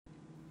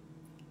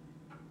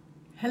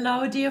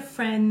Hello, dear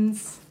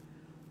friends.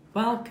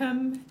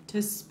 Welcome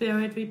to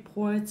Spirit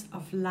Reports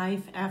of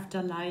Life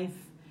After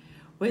Life.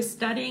 We're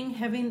studying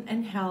Heaven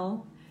and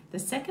Hell, the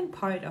second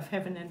part of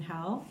Heaven and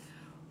Hell,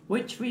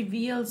 which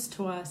reveals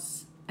to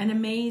us an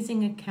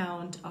amazing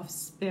account of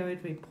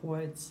spirit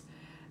reports.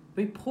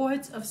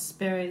 Reports of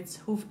spirits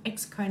who've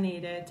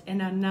excarnated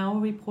and are now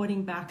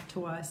reporting back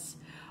to us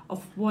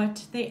of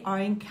what they are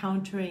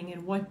encountering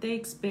and what their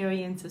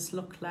experiences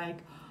look like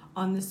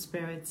on the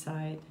spirit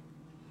side.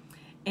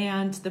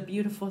 And the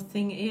beautiful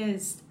thing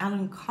is,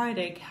 Allan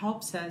Kardec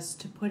helps us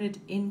to put it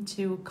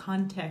into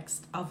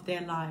context of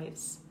their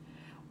lives.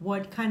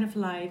 What kind of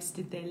lives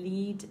did they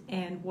lead,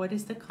 and what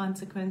is the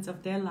consequence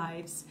of their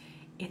lives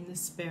in the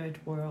spirit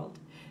world?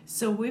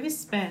 So we've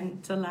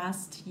spent the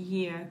last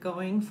year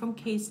going from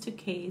case to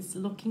case,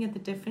 looking at the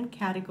different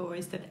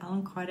categories that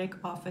Allan Kardec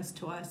offers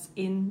to us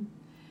in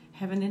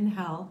Heaven and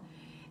Hell.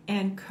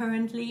 And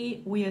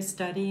currently we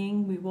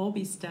will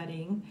be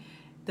studying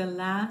the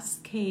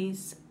last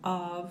case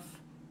of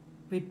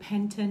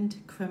repentant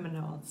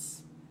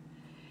criminals.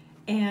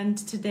 And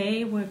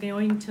today we're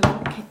going to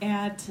look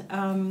at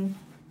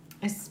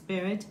a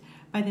spirit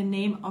by the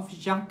name of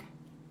Jacques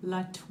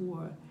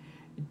Latour.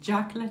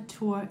 Jacques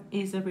Latour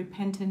is a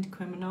repentant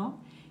criminal.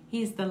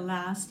 He is the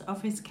last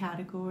of his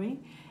category.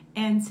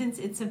 And since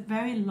it's a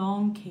very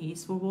long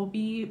case, we will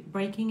be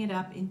breaking it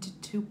up into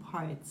two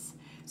parts.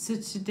 So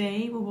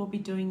today we will be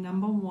doing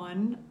number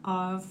one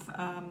of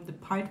the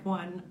part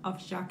one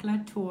of Jacques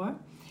Latour,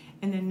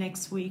 and then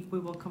next week we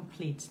will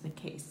complete the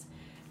case.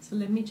 So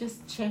let me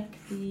just check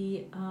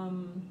the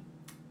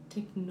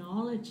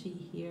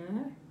technology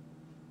here.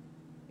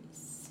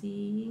 Let's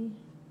see.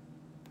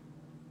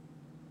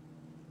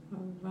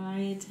 All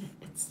right,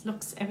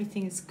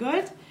 everything is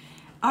good.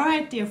 All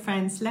right, dear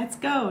friends, let's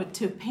go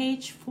to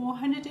page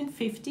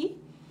 450.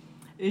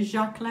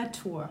 Jacques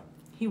Latour.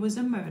 He was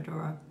a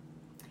murderer.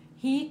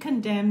 He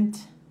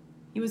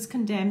was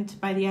condemned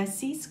by the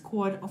Assize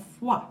Court of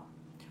Foix.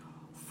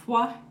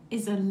 Foix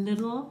is a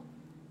little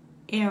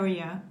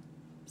area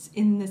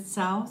in the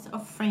south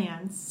of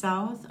France,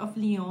 south of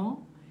Lyon,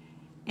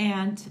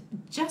 and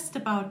just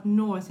about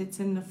north. It's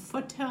in the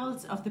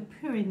foothills of the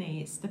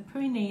Pyrenees. The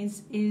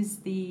Pyrenees is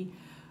the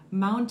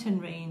mountain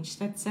range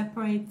that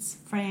separates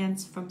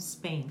France from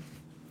Spain.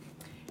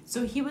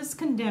 So he was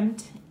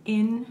condemned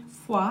in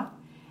Foix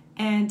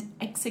and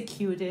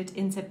executed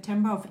in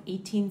September of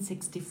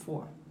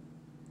 1864.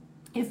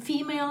 A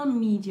female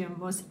medium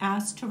was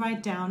asked to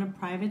write down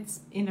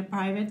in a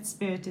private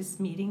spiritist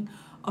meeting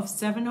of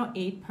 7 or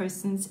 8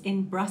 persons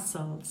in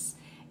Brussels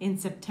in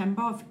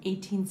September of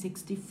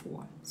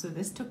 1864. So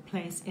this took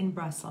place in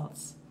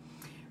Brussels.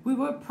 We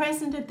were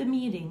present at the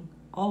meeting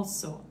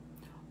also.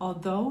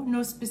 Although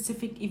no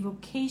specific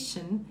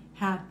evocation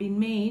had been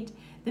made,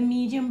 the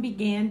medium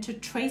began to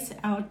trace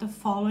out the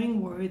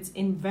following words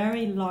in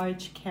very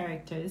large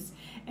characters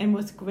and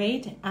with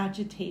great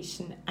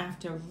agitation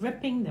after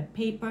ripping the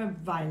paper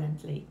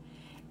violently.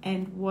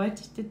 And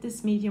what did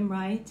this medium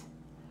write?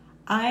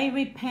 "I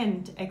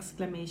repent!"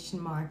 exclamation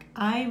mark.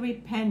 "I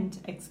repent!"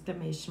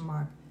 exclamation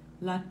mark.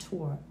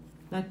 Latour.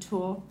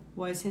 Latour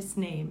was his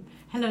name.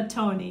 Hello,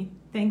 Tony.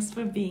 Thanks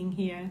for being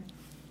here.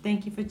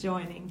 Thank you for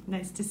joining.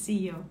 Nice to see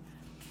you.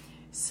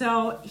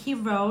 So he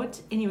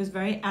wrote, and he was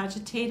very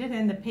agitated,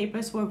 and the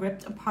papers were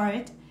ripped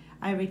apart.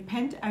 I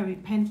repent,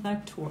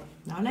 Latour.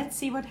 Now let's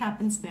see what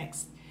happens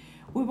next.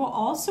 We were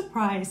all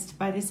surprised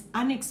by this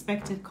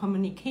unexpected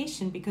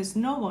communication because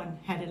no one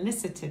had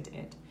elicited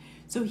it.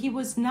 So he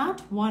was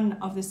not one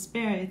of the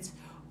spirits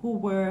who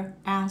were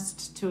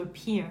asked to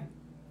appear,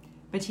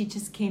 but he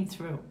just came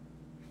through.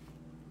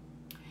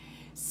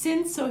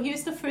 So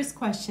here's the first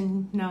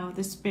question. Now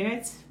the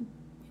spirits,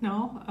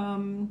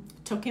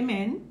 took him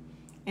in,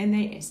 and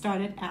they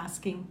started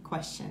asking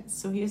questions.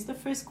 So here's the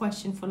first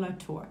question for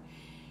Latour.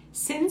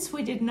 Since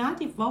we did not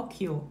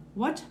evoke you,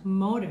 what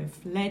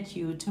motive led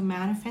you to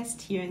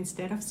manifest here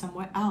instead of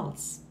somewhere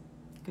else?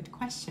 Good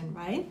question,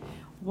 right?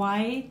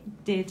 Why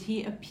did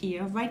he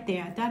appear right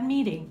there at that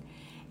meeting?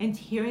 And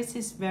here is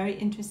his very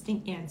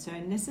interesting answer.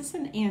 And this is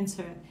an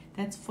answer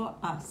that's for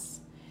us.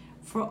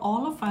 For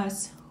all of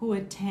us who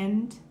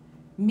attend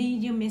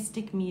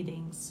mediumistic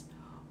meetings,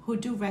 who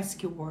do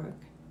rescue work,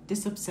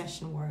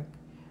 disobsession work,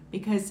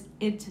 because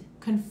it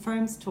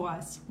confirms to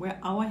us where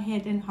our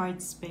head and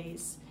heart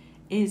space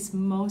is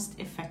most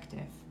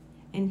effective.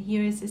 And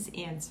here is his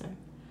answer.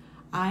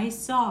 I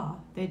saw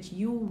that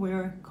you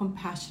were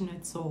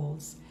compassionate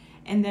souls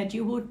and that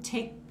you would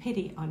take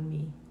pity on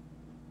me.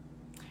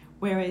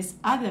 Whereas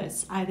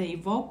others either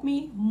evoke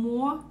me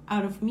more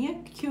out of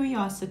mere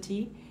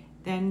curiosity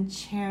than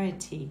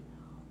charity,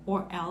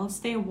 or else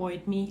they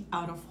avoid me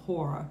out of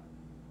horror.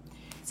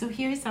 So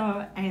here's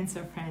our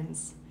answer,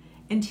 friends.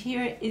 And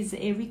here is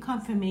a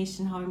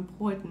reconfirmation how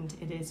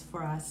important it is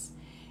for us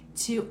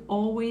to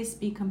always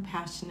be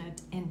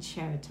compassionate and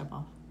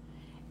charitable.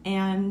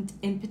 And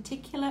in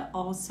particular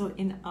also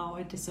in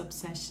our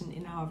disobsession,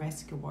 in our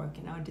rescue work,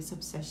 in our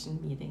disobsession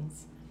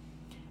meetings.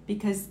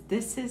 because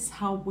this is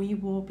how we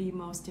will be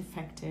most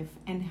effective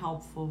and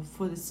helpful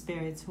for the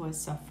spirits who are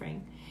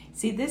suffering.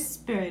 See, this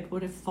spirit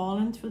would have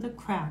fallen through the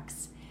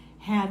cracks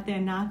had there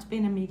not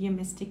been a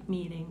mediumistic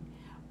meeting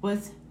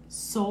with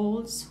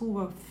souls who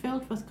were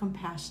filled with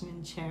compassion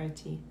and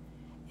charity.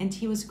 And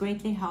he was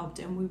greatly helped,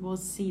 and we will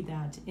see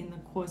that in the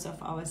course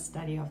of our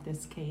study of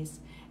this case.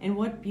 And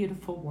what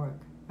beautiful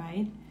work,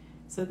 right?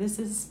 So this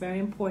is very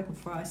important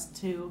for us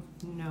to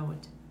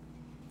note.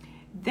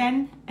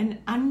 Then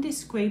an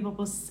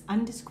undescribable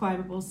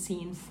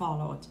scene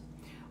followed,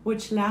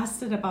 which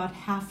lasted about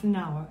half an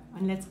hour.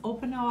 And let's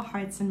open our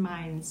hearts and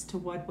minds to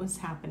what was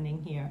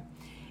happening here.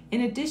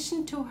 In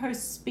addition to her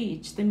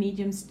speech, the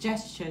medium's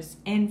gestures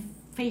and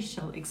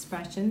facial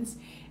expressions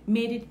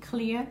made it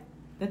clear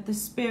that the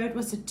spirit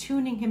was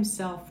attuning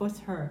himself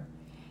with her.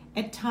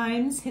 At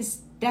times,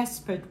 his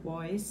desperate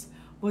voice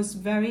was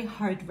very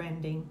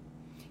heartrending.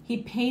 He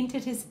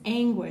painted his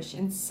anguish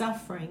and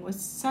suffering with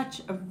such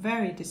a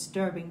very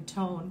disturbing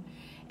tone,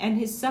 and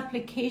his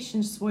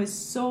supplications were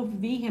so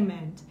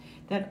vehement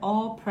that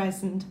all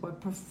present were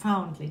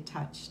profoundly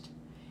touched.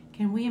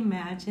 Can we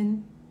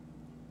imagine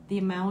the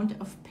amount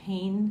of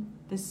pain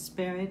the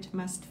spirit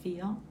must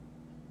feel?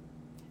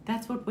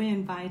 That's what we're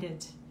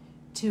invited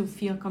to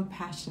feel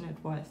compassionate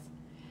with,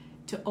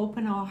 to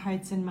open our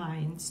hearts and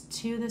minds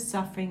to the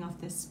suffering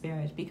of this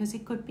spirit, because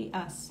it could be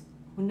us.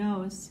 Who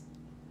knows?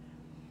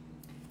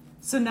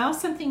 So now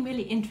something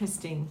really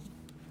interesting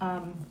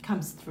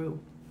comes through.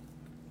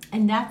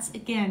 And that's,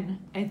 again,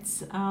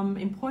 it's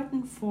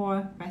important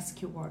for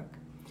rescue work.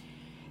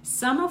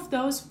 Some of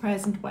those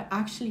present were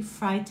actually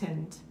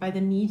frightened by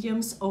the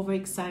medium's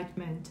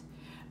overexcitement,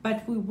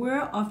 but we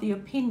were of the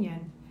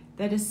opinion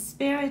that a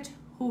spirit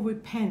who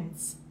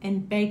repents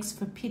and begs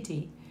for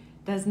pity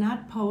does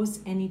not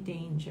pose any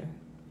danger.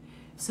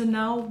 So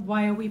now,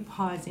 why are we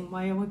pausing?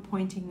 Why are we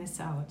pointing this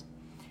out?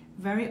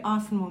 Very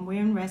often when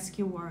we're in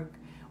rescue work,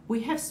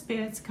 we have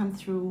spirits come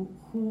through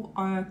who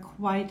are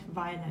quite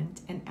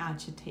violent and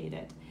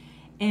agitated.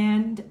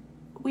 And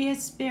we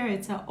as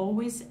spirits are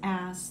always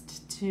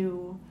asked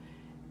to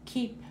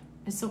keep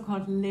a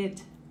so-called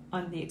lid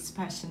on the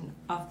expression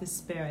of the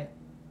spirit.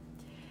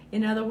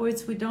 In other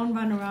words, we don't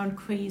run around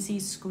crazy,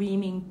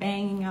 screaming,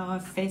 banging our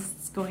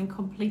fists, going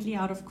completely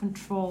out of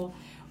control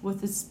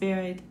with the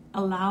spirit,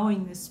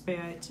 allowing the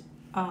spirit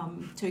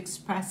to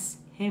express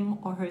him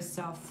or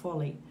herself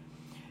fully.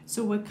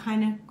 So we're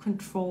kind of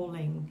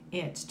controlling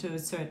it to a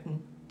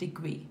certain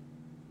degree.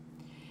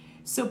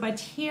 So, but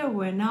here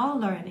we're now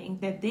learning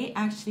that they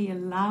actually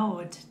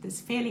allowed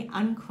this fairly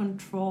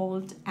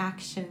uncontrolled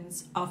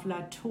actions of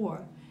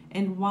Latour.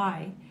 And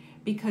why?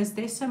 Because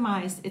they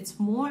surmised it's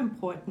more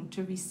important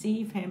to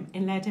receive him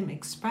and let him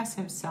express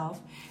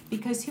himself,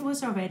 because he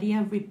was already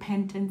a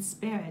repentant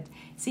spirit.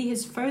 See,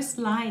 his first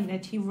line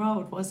that he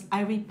wrote was,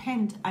 I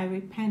repent,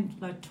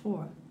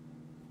 Latour.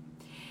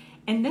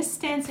 And this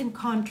stands in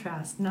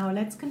contrast. Now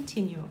let's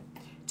continue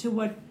to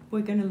what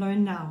we're going to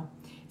learn now.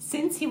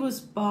 Since he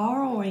was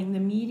borrowing the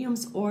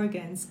medium's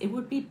organs, it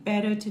would be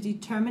better to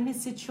determine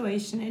his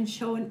situation and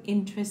show an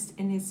interest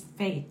in his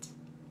fate.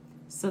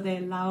 So they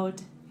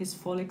allowed his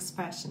full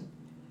expression.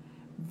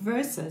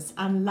 Versus,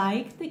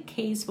 unlike the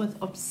case with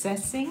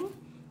obsessing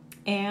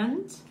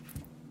and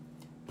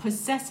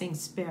possessing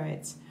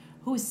spirits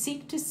who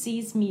seek to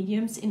seize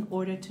mediums in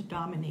order to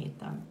dominate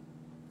them.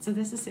 So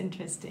this is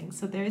interesting.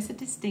 So there is a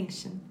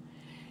distinction.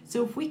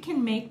 So if we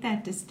can make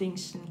that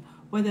distinction,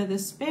 whether the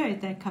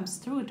spirit that comes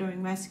through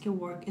during rescue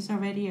work is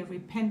already a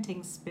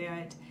repenting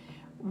spirit,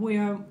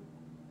 where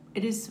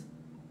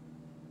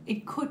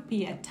it could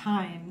be at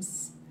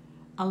times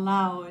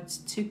allowed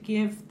to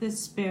give the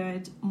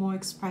spirit more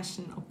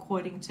expression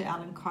according to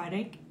Allan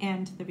Kardec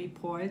and the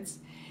reports,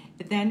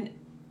 then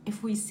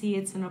if we see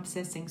it's an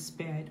obsessing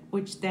spirit,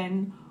 which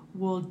then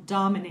will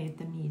dominate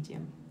the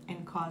medium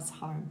and cause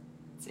harm.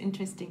 It's an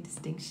interesting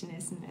distinction,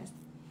 isn't it?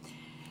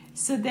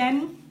 So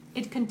then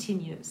it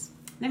continues.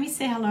 Let me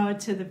say hello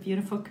to the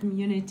beautiful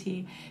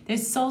community.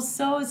 There's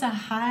Sosa.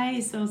 Hi,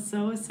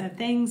 Sosa.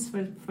 Thanks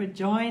for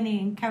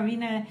joining.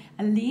 Karina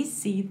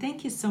Alisi,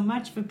 thank you so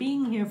much for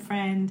being here,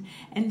 friend.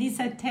 And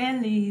Lisa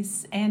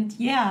Tellis. And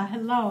yeah,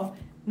 hello.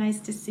 Nice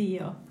to see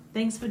you.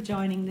 Thanks for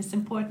joining this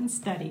important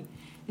study.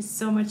 There's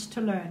so much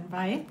to learn,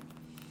 right?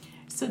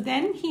 So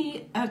then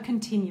he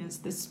continues.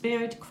 The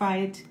spirit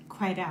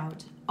cried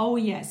out, oh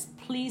yes,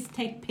 please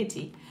take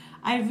pity.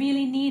 I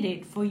really need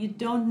it, for you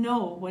don't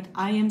know what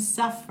I am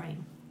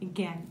suffering.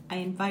 Again, I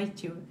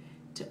invite you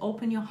to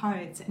open your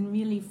hearts and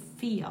really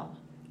feel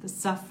the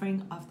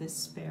suffering of this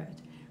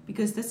spirit,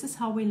 because this is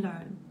how we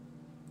learn.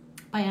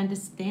 By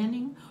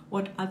understanding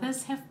what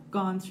others have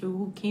gone through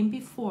who came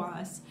before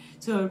us,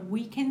 so that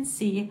we can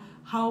see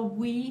how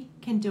we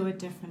can do it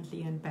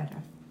differently and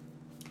better.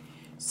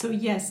 So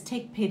yes,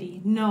 take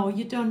pity. No,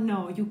 you don't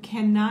know. You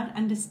cannot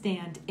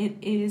understand. It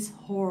is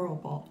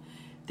horrible.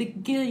 The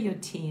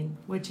guillotine,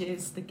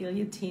 the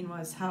guillotine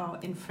was how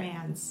in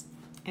France,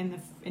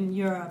 in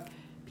Europe,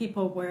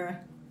 people were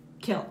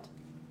killed.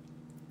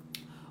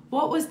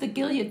 What was the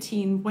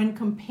guillotine when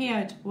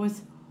compared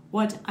with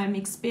what I'm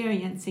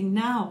experiencing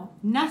now.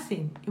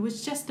 Nothing. It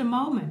was just a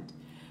moment.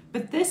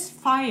 But this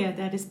fire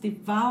that is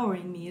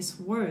devouring me is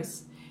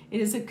worse.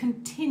 It is a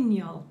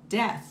continual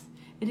death.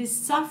 It is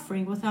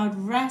suffering without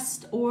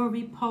rest or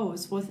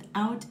repose,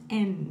 without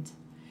end.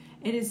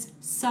 It is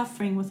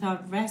suffering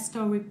without rest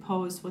or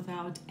repose,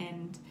 without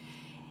end.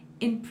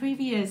 In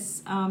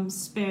previous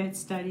spirit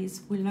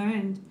studies, we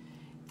learned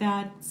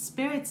that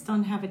spirits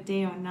don't have a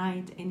day or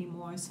night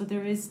anymore. So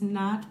there is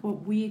not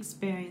what we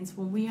experience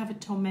when we have a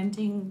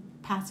tormenting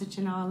passage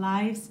in our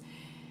lives.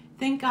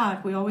 Thank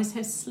God we always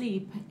have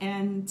sleep,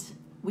 and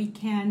we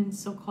can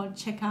so-called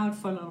check out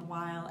for a little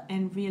while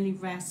and really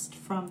rest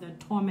from the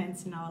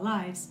torments in our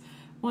lives.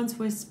 Once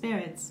we're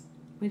spirits,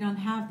 we don't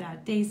have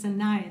that. Days and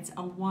nights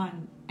are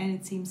one, and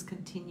it seems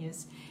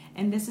continuous.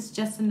 And this is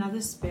just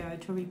another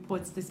spirit who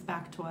reports this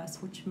back to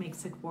us, which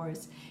makes it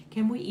worse.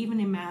 Can we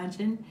even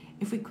imagine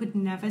if we could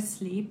never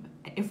sleep?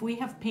 If we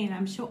have pain,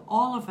 I'm sure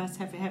all of us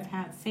have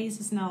had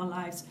phases in our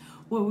lives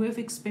where we've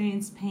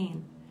experienced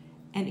pain.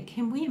 And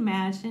can we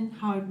imagine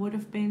how it would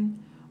have been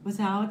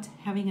without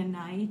having a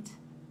night?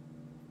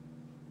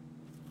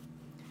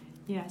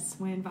 Yes,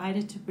 we're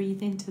invited to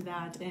breathe into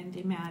that and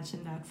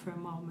imagine that for a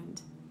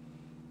moment.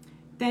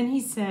 Then he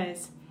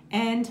says,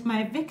 and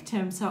my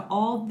victims are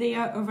all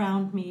there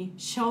around me,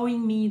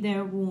 showing me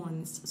their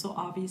wounds. So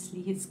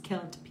obviously he's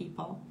killed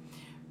people.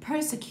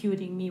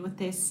 Persecuting me with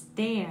their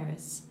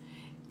stares.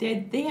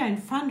 They're there in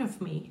front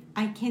of me.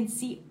 I can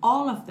see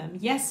all of them.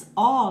 Yes,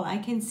 all. I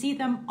can see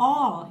them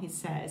all, he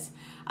says.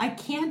 I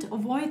can't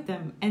avoid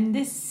them. And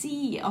this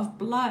sea of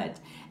blood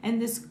and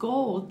this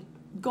gold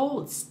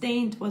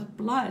stained with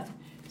blood.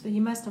 So he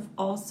must have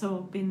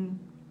also been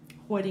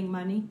hoarding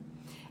money.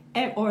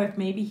 Or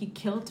maybe he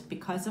killed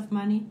because of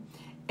money.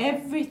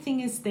 Everything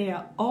is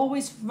there,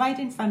 always right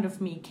in front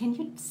of me. Can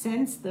you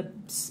sense the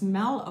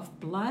smell of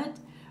blood?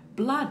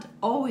 Blood,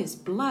 always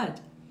blood.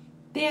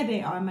 There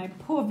they are, my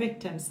poor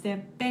victims.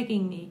 They're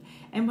begging me.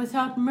 And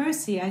without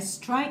mercy, I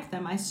strike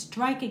them. I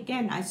strike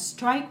again. I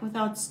strike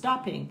without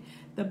stopping.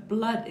 The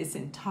blood is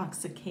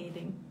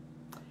intoxicating.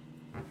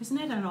 Isn't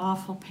it an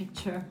awful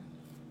picture?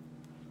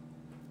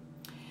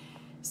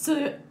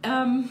 So,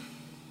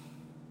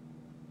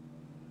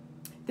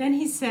 then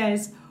he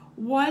says,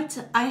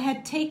 what I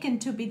had taken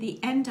to be the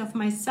end of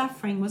my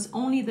suffering was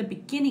only the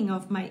beginning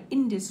of my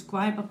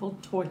indescribable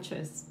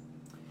tortures.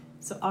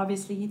 So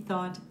obviously he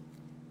thought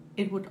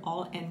it would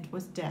all end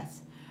with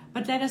death.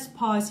 But let us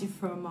pause here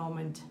for a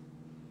moment.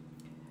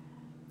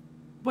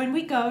 When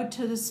we go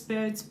to the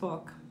Spirit's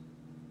book,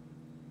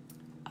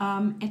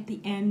 at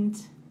the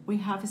end we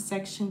have a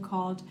section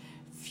called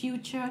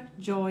Future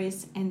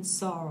Joys and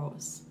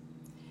Sorrows.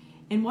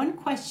 And one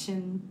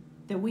question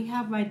that we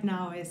have right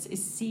now is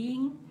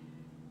seeing,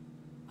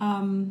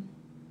 for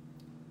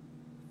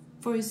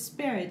a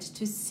spirit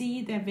to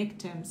see their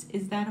victims,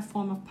 is that a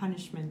form of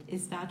punishment?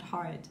 Is that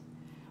hard?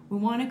 We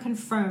want to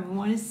confirm, we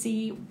want to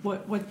see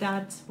what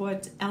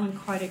Allan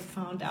Kardec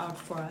found out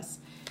for us.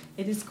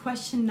 It is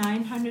question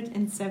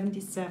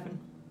 977.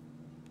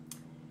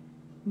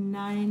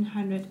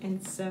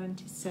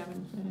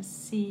 977. Let us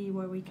see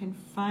where we can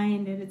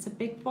find it. It's a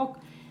big book,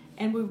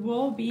 and we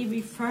will be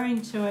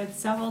referring to it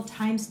several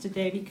times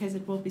today because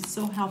it will be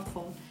so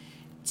helpful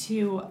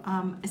to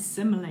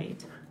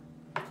assimilate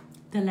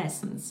the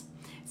lessons.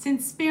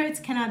 Since spirits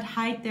cannot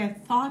hide their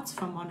thoughts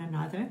from one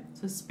another,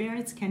 so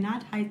spirits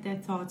cannot hide their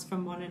thoughts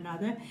from one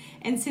another,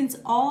 and since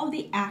all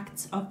the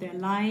acts of their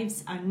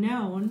lives are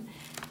known,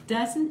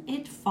 doesn't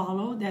it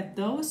follow that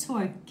those who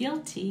are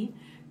guilty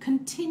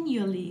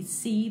continually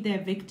see their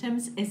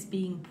victims as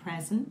being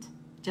present,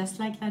 just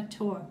like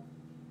Latour,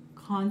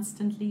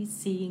 constantly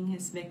seeing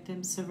his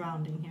victims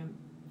surrounding him?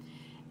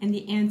 And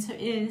the answer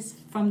is,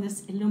 from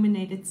this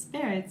illuminated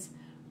spirits,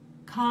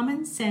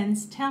 common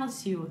sense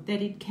tells you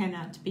that it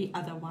cannot be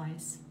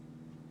otherwise.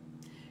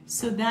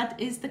 So that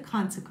is the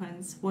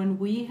consequence when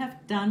we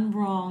have done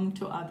wrong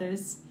to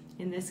others.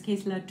 In this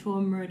case,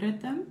 Latour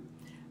murdered them,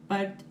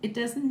 but it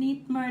doesn't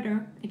need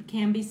murder. It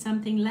can be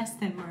something less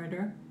than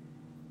murder.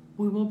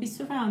 We will be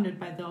surrounded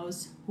by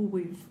those who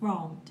we've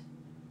wronged.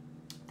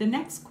 The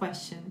next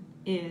question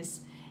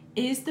is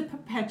the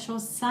perpetual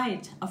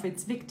sight of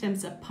its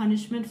victims a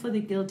punishment for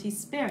the guilty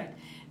spirit?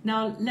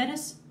 Now, let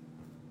us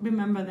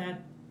remember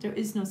that there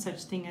is no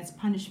such thing as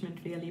punishment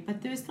really,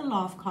 but there is the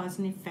law of cause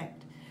and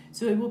effect.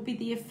 So it will be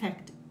the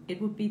effect, it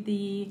will be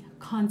the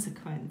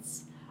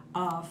consequence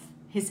of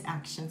his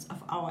actions,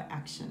 of our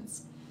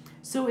actions.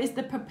 So is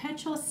the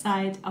perpetual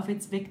sight of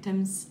its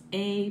victims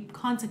a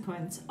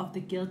consequence of the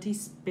guilty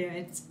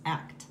spirit's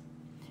act?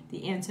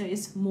 The answer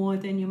is more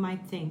than you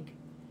might think.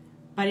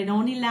 But it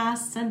only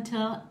lasts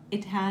until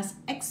it has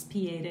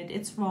expiated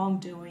its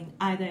wrongdoing,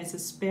 either as a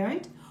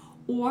spirit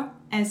or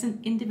as an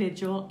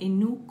individual in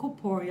new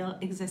corporeal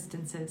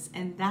existences.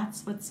 And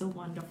that's what's so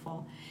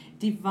wonderful.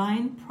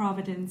 Divine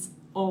providence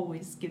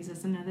always gives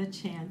us another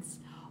chance.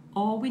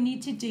 All we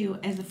need to do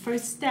as a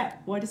first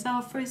step, what is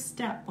our first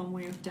step when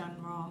we have done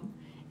wrong?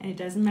 And it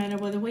doesn't matter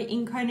whether we're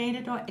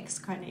incarnated or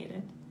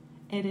excarnated.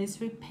 It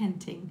is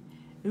repenting,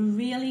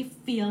 really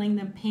feeling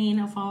the pain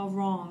of our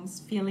wrongs,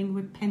 feeling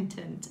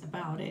repentant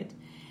about it.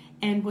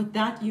 And with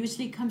that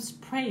usually comes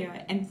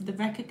prayer and the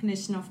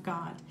recognition of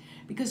God,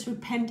 because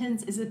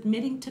repentance is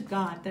admitting to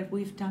God that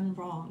we've done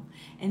wrong,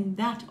 and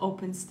that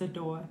opens the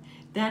door.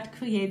 That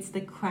creates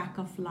the crack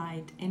of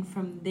light, and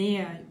from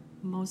there,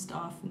 most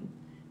often,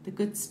 the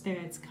good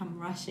spirits come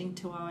rushing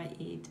to our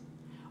aid.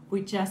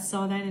 We just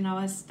saw that in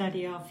our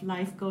study of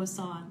Life Goes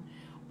On,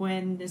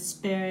 when the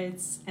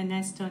spirits,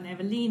 Ernesto and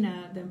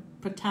Evelina, the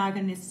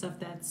protagonists of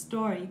that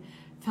story,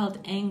 felt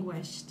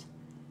anguished.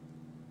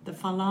 The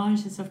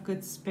phalanges of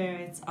good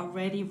spirits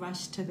already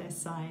rushed to their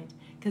side,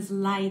 because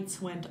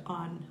lights went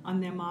on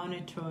their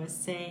monitors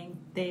saying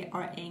they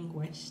are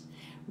anguished.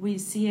 We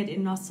see it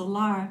in Nos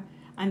Solar.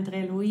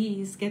 André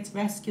Luis gets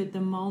rescued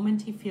the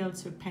moment he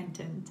feels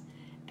repentant,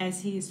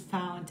 as he is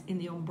found in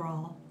the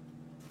umbral.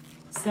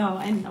 So,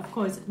 and of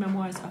course,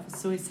 Memoirs of a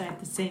Suicide,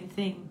 the same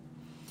thing.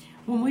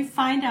 When we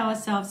find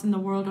ourselves in the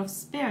world of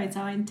spirits,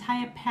 our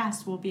entire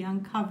past will be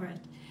uncovered.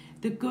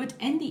 The good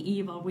and the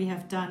evil we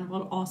have done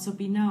will also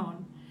be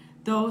known.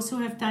 Those who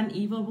have done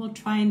evil will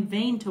try in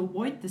vain to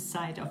avoid the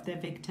sight of their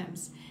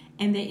victims,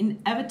 and their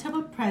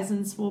inevitable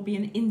presence will be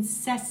an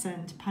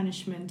incessant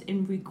punishment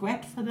and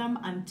regret for them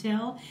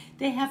until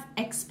they have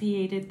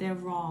expiated their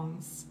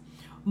wrongs.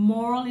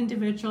 Moral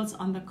individuals,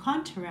 on the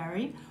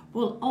contrary,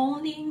 will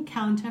only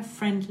encounter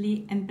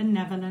friendly and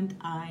benevolent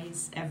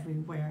eyes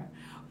everywhere.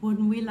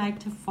 Wouldn't we like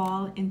to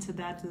fall into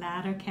that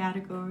latter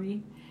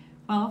category?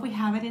 Well, we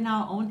have it in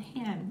our own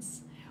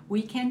hands.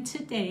 We can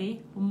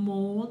today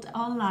mold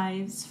our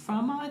lives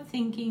from our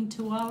thinking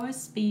to our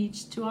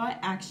speech, to our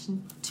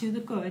action, to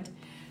the good,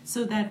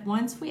 so that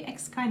once we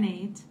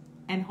excarnate,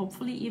 and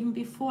hopefully even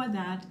before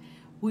that,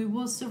 we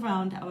will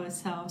surround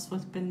ourselves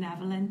with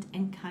benevolent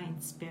and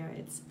kind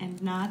spirits,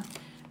 and not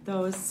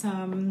those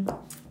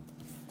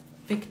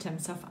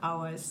victims of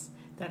ours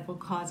that will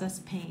cause us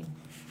pain.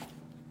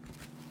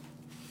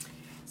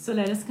 So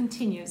let us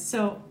continue.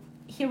 So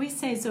here we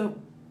say, so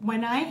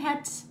when I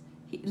had,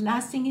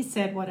 last thing he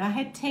said, what I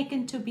had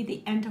taken to be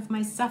the end of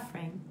my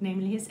suffering,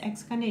 namely his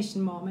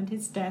excarnation moment,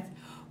 his death,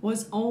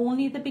 was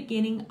only the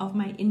beginning of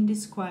my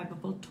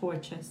indescribable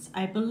tortures.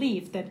 I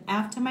believed that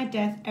after my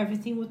death,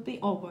 everything would be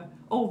over.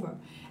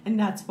 And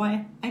that's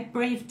why I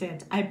braved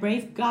it. I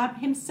braved God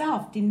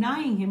himself,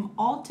 denying him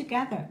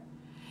altogether.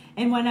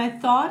 And when I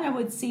thought I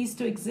would cease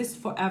to exist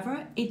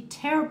forever, a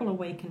terrible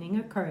awakening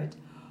occurred.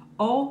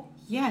 Oh,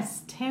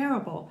 yes,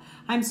 terrible.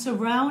 I'm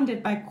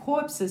surrounded by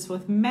corpses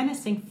with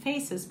menacing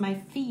faces, my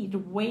feet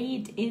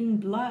wade in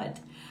blood.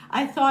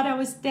 I thought I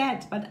was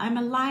dead, but I'm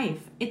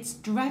alive. It's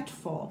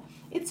dreadful.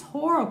 It's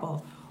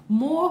horrible.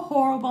 More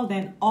horrible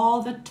than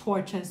all the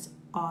tortures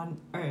on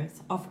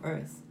earth, of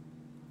earth.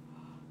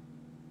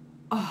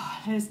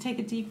 Oh, let us take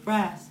a deep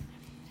breath.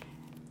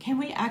 Can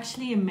we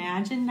actually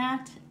imagine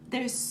that?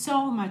 There's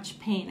so much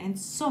pain and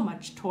so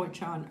much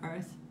torture on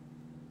earth.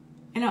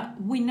 And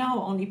we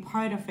know only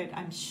part of it,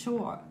 I'm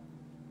sure.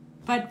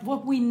 But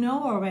what we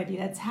know already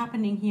that's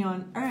happening here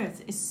on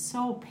earth is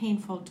so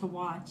painful to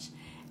watch.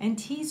 And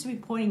he's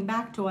reporting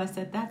back to us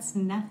that that's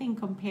nothing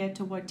compared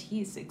to what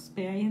he's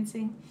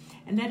experiencing.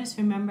 And let us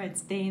remember,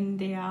 it's day in,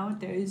 day out.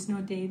 There is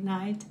no day and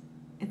night.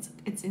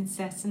 It's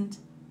incessant.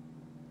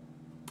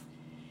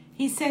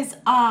 He says,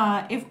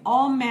 if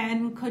all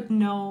men could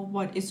know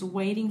what is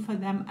waiting for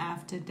them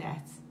after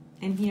death.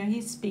 And here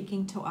he's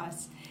speaking to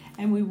us.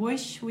 And we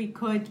wish we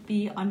could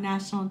be on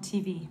national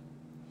TV.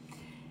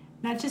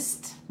 Not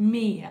just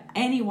me,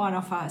 any one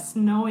of us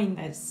knowing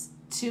this,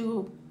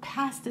 to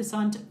pass this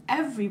on to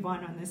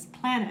everyone on this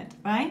planet,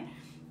 right?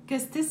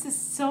 Because this is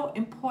so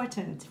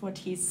important, what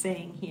he's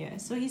saying here.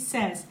 So he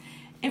says,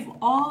 if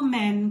all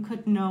men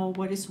could know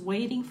what is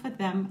waiting for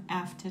them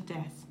after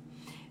death,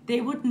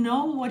 they would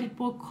know what it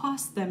will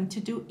cost them to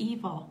do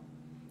evil.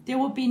 There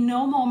will be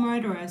no more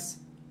murderers,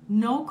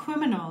 no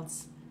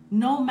criminals,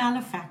 no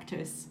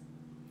malefactors.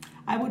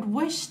 I would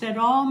wish that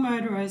all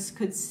murderers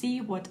could see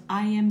what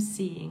I am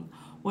seeing,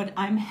 what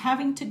I'm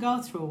having to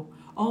go through.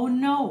 Oh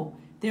no,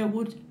 there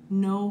would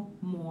no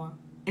more.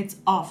 It's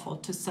awful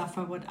to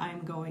suffer what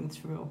I'm going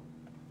through.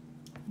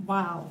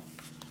 Wow.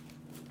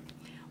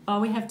 Well,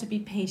 we have to be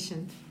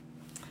patient.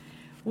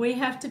 We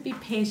have to be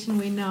patient.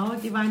 We know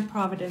divine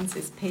providence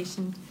is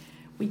patient.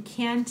 We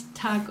can't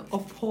tug or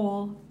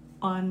pull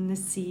on the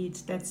seed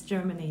that's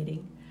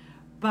germinating.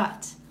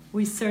 But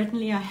we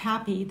certainly are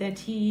happy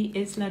that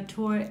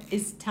Latour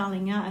is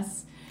telling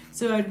us,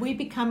 so that we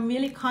become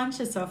really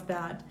conscious of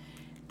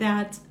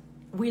that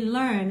we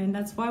learn, and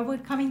that's why we're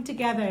coming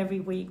together every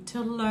week,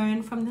 to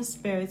learn from the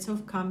spirits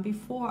who've come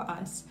before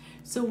us,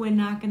 so we're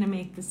not going to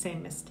make the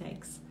same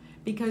mistakes.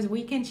 Because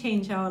we can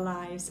change our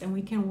lives and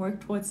we can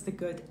work towards the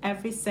good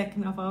every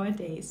second of our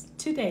days,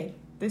 today,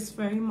 this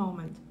very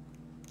moment.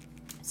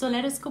 So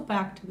let us go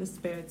back to the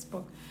Spirits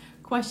book.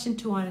 Question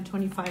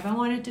 225. I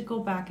wanted to go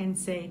back and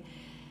say,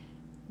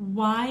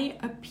 why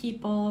are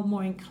people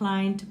more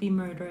inclined to be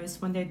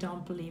murderers when they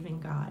don't believe in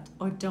God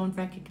or don't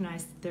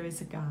recognize that there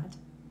is a God?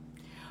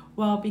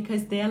 Well,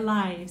 because their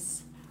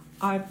lives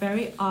are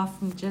very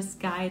often just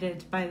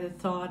guided by the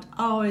thought,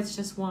 oh, it's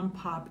just one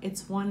pop,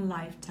 it's one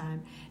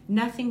lifetime,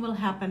 nothing will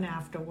happen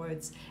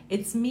afterwards,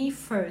 it's me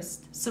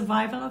first,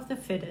 survival of the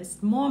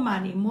fittest, more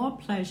money, more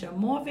pleasure,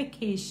 more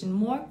vacation,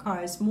 more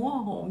cars,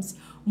 more homes,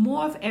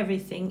 more of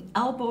everything,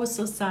 elbow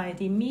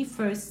society, me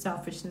first,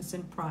 selfishness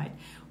and pride.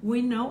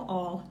 We know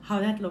all how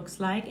that looks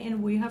like,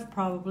 and we have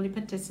probably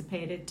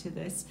participated to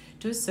this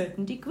to a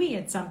certain degree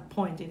at some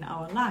point in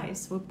our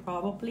lives. We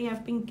probably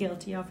have been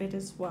guilty of it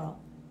as well.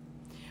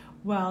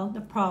 Well,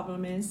 the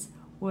problem is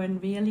we're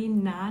really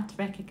not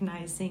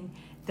recognizing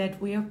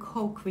that we are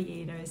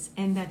co-creators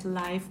and that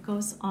life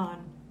goes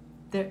on.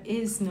 There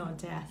is no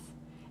death.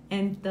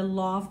 And the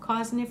law of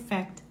cause and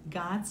effect,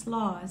 God's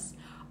laws,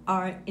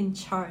 are in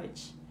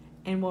charge.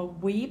 And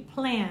what we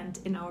plant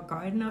in our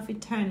garden of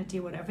eternity,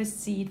 whatever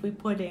seed we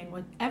put in,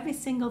 with every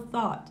single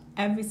thought,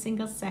 every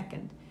single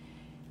second,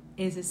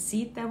 is a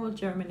seed that will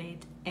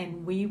germinate,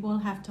 and we will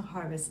have to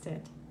harvest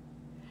it.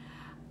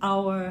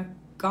 Our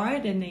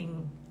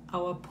gardening,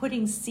 our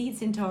putting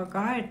seeds into our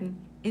garden,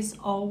 is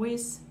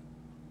always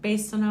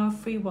based on our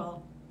free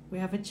will. We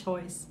have a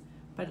choice.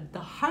 But the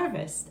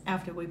harvest,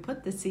 after we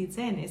put the seeds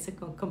in, is a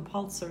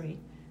compulsory.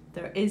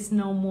 There is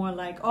no more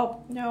like,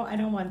 oh, no, I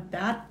don't want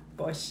that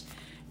bush.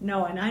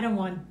 No, and I don't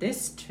want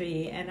this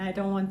tree, and I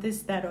don't want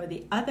this, that, or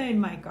the other in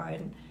my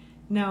garden.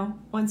 No,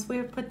 once we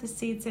have put the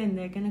seeds in,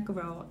 they're going to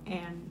grow,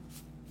 and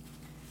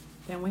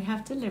then we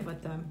have to live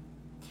with them.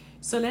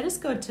 So let us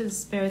go to the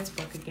Spirit's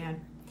book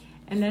again.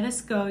 And let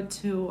us go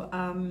to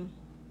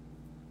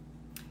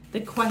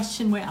the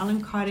question where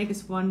Allan Kardec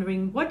is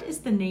wondering, what is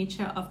the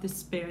nature of the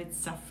Spirit's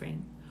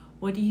suffering?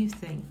 What do you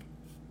think?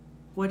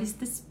 What is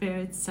the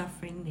Spirit's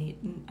suffering,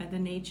 the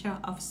nature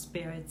of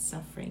Spirit's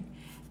suffering?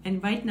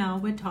 And right now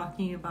we're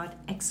talking about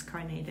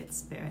excarnated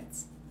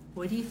spirits.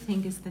 What do you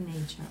think is the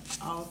nature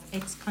of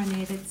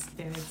excarnated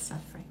spirit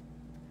suffering?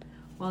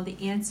 Well, the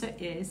answer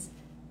is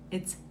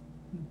it's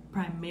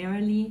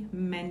primarily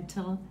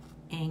mental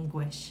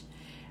anguish.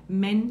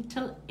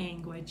 Mental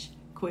anguish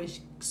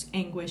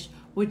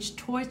which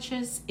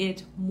tortures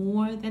it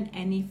more than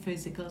any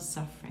physical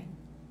suffering.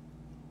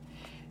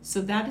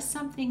 So that is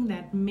something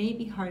that may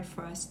be hard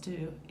for us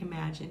to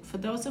imagine. For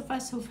those of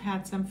us who've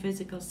had some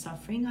physical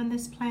suffering on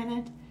this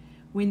planet,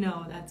 we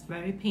know that's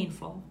very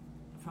painful,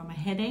 from a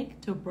headache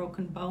to a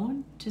broken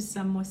bone to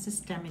some more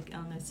systemic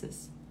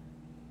illnesses.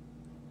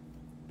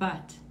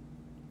 But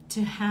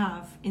to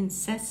have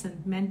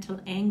incessant mental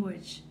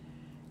anguish,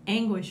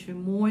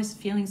 remorse,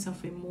 feelings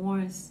of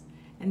remorse,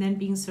 and then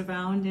being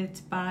surrounded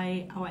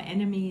by our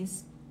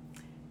enemies,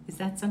 is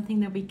that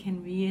something that we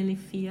can really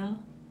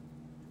feel?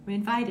 We're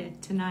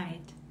invited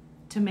tonight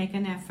to make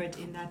an effort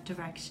in that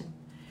direction.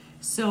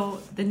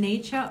 So the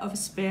nature of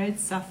spirit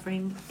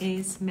suffering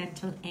is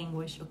mental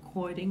anguish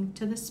according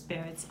to the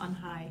spirits on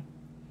high.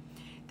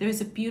 There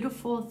is a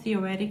beautiful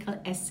theoretical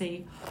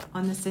essay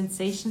on the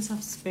sensations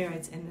of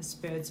spirits in the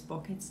Spirit's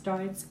book. It's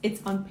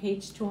on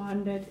page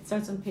 200, it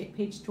starts on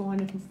page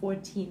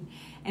 214,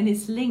 and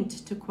it's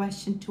linked to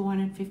question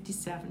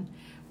 257.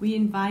 We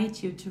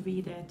invite you to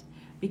read it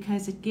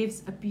because it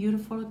gives a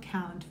beautiful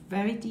account,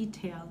 very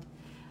detailed,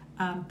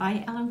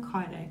 by Allan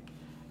Kardec,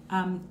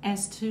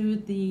 as to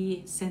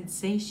the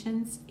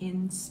sensations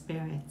in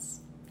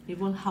spirits. It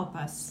will help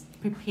us,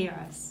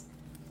 prepare us,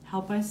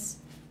 help us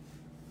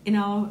in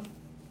our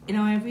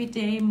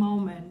everyday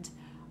moment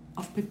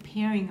of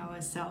preparing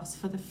ourselves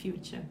for the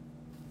future.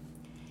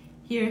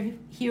 Here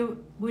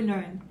we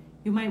learn.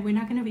 We're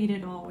not going to read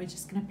it all. We're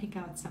just going to pick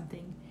out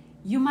something.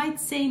 You might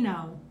say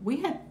now,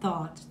 we had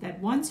thought that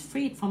once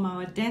freed from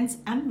our dense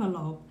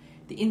envelope,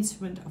 the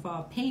instrument of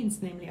our pains,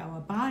 namely our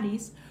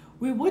bodies,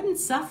 we wouldn't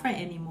suffer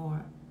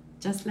anymore.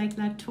 Just like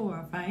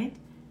Latour, right?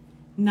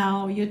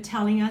 Now you're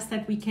telling us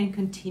that we can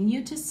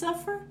continue to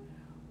suffer?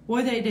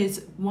 Whether it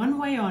is one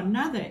way or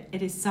another,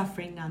 it is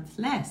suffering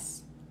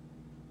nonetheless.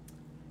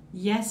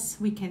 Yes,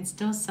 we can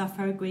still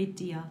suffer a great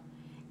deal,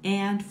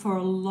 and for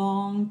a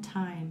long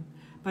time,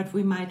 but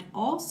we might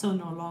also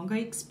no longer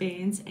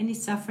experience any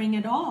suffering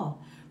at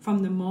all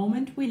from the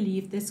moment we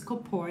leave this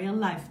corporeal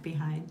life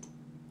behind.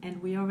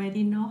 And we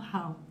already know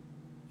how.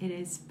 It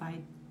is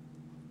by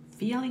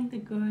feeling the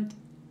good,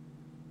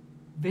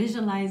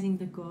 visualizing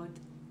the good,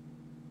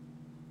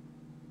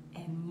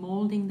 and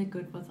molding the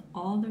good with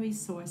all the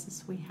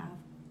resources we have,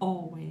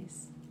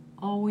 always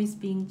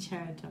being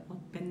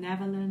charitable,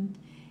 benevolent,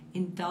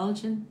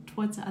 indulgent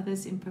towards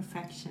others'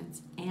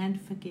 imperfections,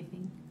 and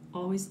forgiving,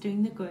 always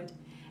doing the good.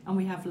 And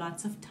we have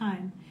lots of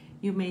time.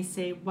 You may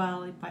say,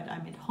 well, but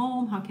I'm at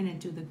home, how can I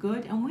do the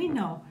good? And we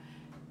know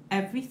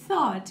every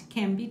thought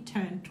can be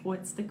turned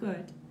towards the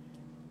good.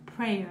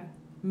 Prayer,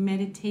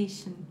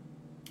 meditation,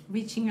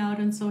 reaching out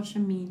on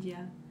social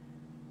media,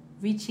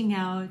 reaching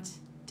out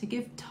to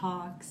give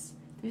talks.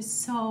 There's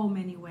so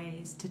many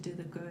ways to do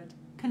the good.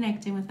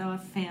 Connecting with our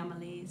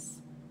families,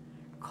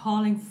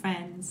 calling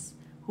friends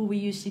who we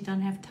usually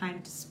don't have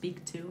time to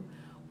speak to.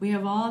 We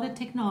have all the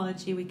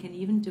technology. We can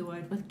even do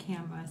it with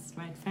cameras,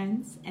 right,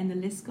 friends? And the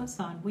list goes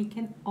on. We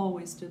can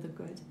always do the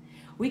good.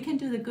 We can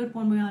do the good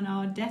when we're on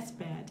our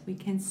deathbed. We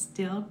can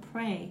still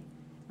pray,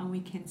 and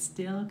we can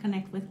still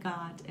connect with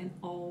God and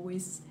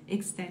always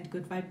extend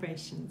good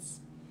vibrations.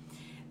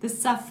 The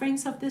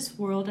sufferings of this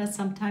world are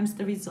sometimes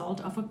the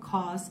result of a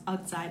cause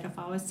outside of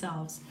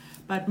ourselves,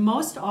 but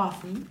most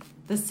often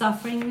the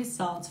suffering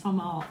results from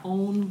our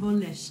own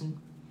volition.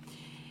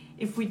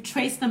 If we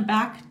trace them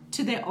back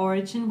to their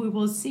origin, we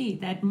will see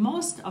that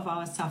most of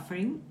our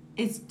suffering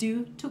is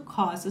due to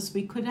causes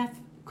we could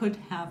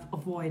have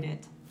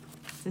avoided.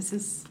 This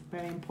is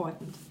very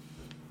important.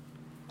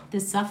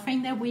 The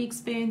suffering that we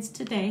experience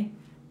today,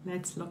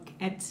 let's look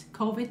at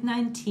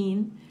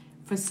COVID-19.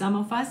 For some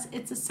of us,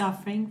 it's a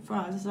suffering. For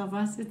others of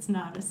us, it's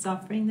not a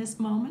suffering this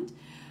moment.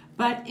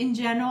 But in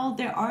general,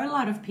 there are a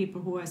lot of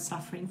people who are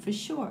suffering for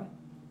sure.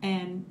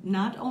 And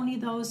not only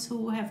those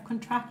who have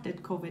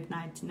contracted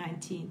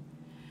COVID-19.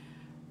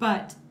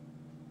 But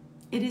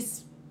it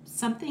is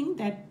something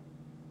that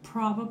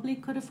probably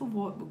we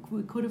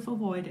could have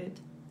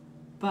avoided.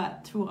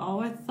 But through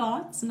our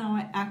thoughts and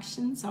our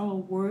actions, our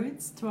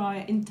words, through our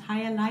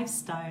entire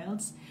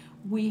lifestyles,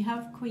 we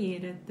have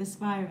created this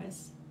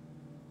virus.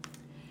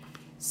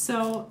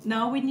 So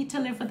now we need to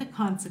live with the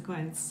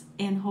consequence,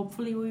 and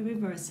hopefully we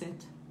reverse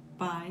it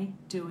by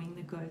doing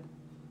the good,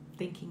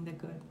 thinking the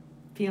good,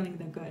 feeling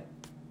the good.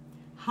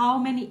 How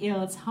many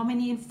ills, how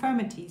many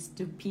infirmities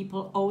do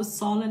people owe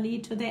solely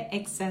to their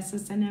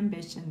excesses and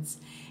ambitions?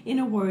 In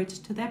a word,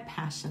 to their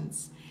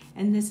passions.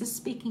 And this is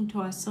speaking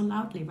to us so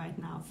loudly right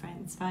now,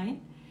 friends,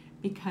 right?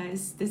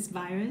 Because this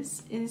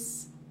virus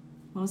is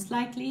most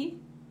likely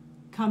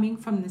coming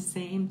from the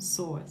same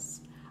source.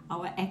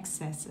 Our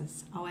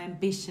excesses, our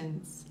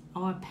ambitions,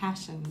 our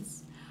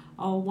passions,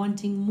 our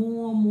wanting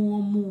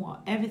more.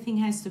 Everything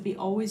has to be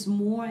always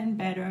more and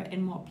better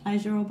and more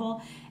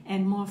pleasurable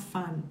and more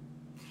fun.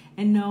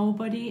 And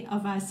nobody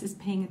of us is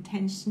paying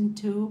attention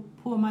to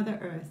poor Mother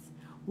Earth.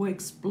 We're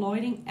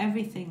exploiting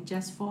everything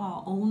just for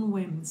our own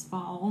whims, for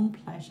our own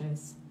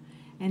pleasures.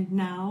 And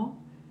now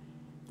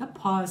the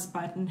pause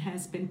button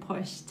has been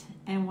pushed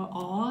and we're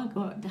all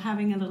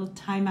having a little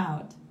time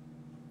out.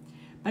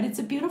 But it's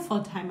a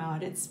beautiful time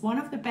out. It's one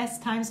of the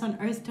best times on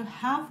earth to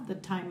have the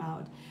time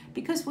out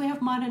because we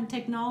have modern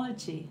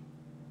technology.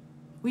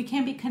 We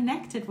can be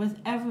connected with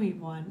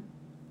everyone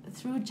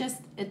through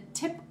just a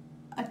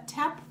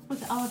tap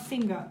with our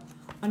finger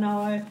on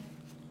our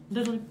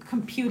little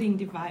computing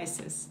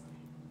devices.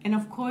 And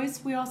of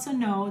course, we also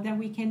know that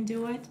we can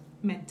do it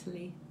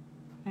mentally,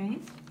 right?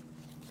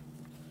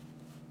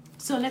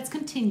 So let's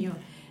continue.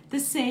 The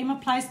same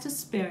applies to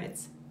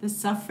spirits. The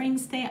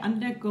sufferings they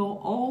undergo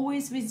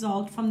always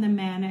result from the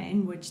manner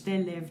in which they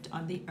lived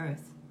on the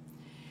earth.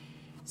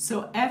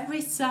 So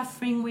every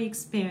suffering we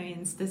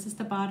experience, this is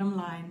the bottom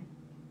line,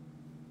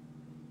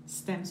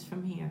 stems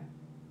from here.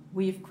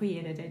 We've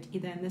created it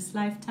either in this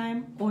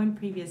lifetime or in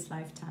previous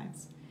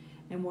lifetimes.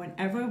 And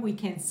whenever we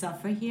can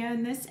suffer here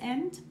in this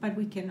end, but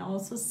we can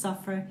also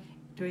suffer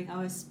during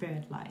our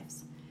spirit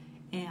lives.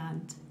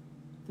 And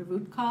the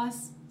root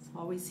cause is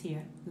always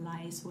here,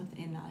 lies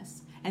within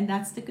us. And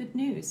that's the good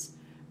news.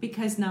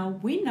 Because now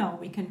we know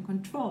we can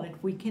control it,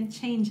 we can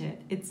change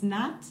it. It's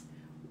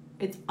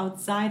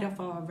outside of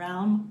our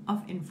realm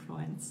of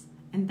influence.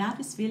 And that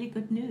is really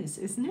good news,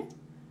 isn't it?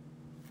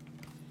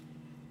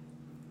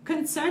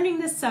 Concerning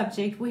this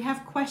subject, we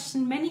have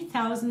questioned many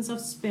thousands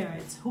of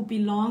spirits who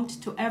belonged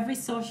to every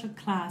social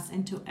class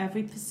and to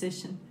every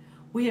position.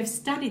 We have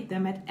studied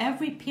them at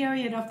every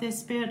period of their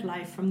spirit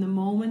life from the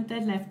moment they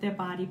left their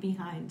body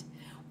behind.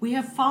 We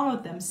have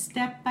followed them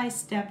step by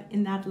step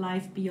in that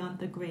life beyond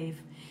the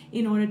grave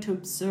in order to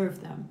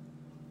observe them.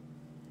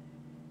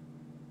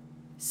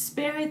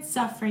 Spirit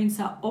sufferings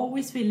are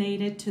always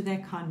related to their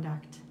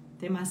conduct.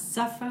 They must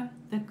suffer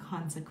the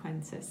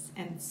consequences.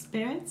 And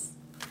spirits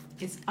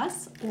is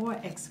us or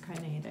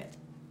excarnated.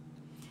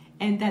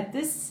 And that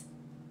this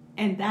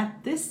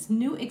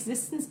new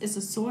existence is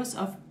a source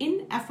of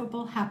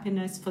ineffable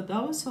happiness for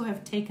those who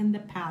have taken the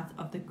path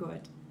of the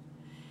good.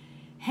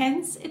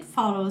 Hence, it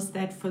follows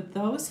that for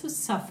those who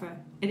suffer,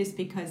 it is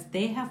because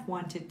they have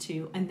wanted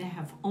to, and they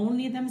have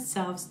only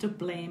themselves to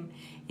blame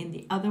in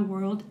the other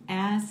world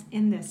as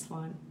in this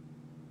one.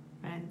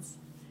 Friends,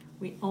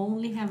 we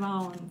only have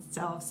our own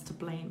selves to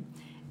blame.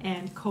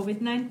 And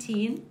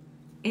COVID-19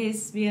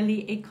 is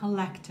really a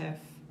collective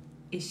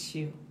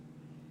issue.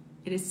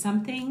 It is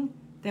something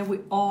that we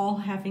all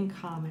have in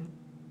common.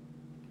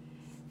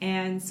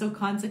 And so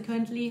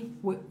consequently,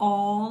 we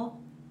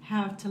all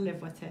have to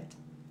live with it.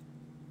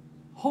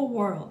 Whole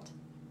world.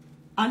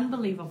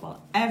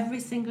 Unbelievable. Every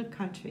single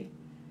country.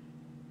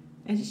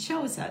 And it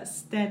shows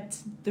us that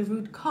the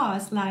root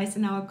cause lies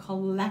in our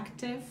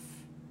collective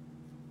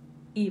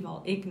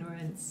evil,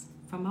 ignorance,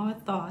 from our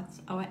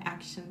thoughts, our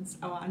actions,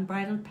 our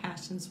unbridled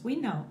passions. We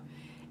know.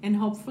 And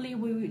hopefully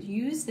we would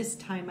use this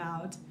time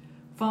out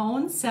for our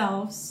own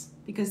selves,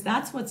 because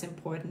that's what's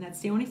important.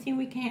 That's the only thing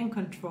we can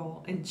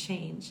control and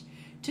change,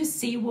 to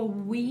see what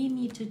we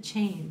need to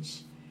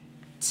change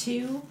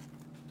to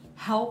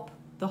help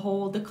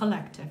the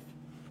collective.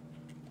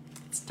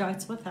 It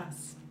starts with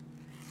us.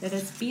 Let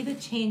us be the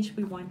change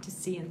we want to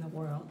see in the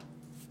world.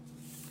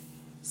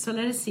 So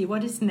let us see,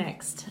 what is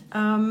next?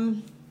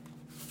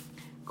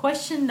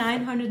 Question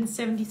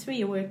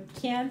 973. We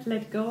can't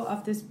let go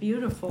of this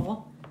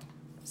beautiful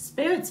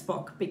Spirits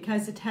book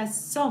because it has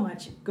so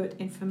much good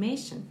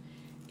information.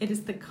 It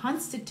is the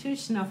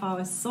constitution of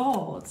our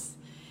souls.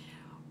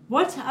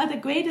 What are the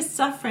greatest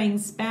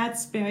sufferings bad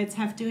spirits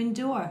have to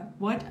endure?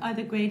 What are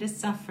the greatest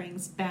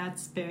sufferings bad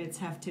spirits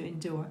have to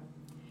endure?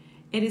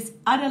 It is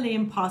utterly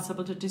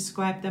impossible to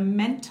describe the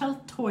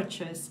mental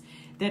tortures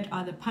that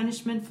are the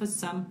punishment for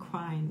some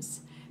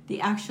crimes. The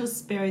actual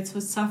spirits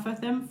who suffer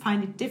them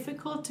find it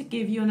difficult to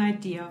give you an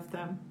idea of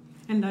them,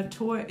 and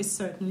Latour is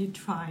certainly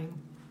trying.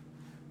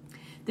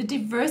 The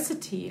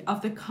diversity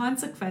of the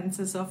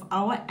consequences of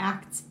our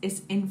acts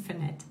is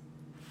infinite.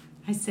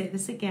 I say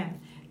this again.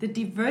 The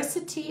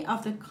diversity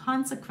of the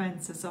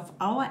consequences of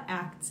our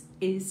acts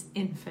is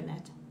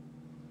infinite,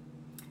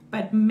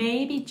 but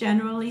may be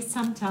generally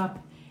summed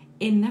up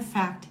in the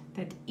fact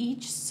that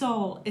each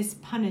soul is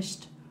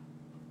punished,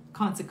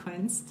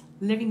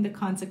 living the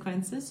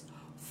consequences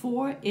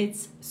for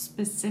its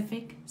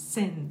specific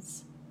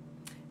sins.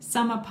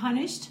 Some are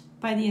punished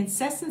by the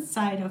incessant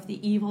sight of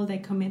the evil they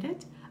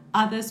committed,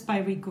 others by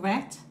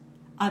regret,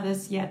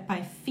 others yet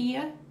by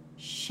fear,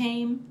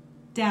 shame,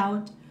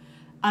 doubt,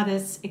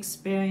 others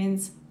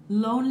experience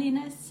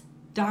loneliness,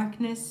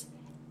 darkness,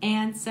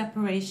 and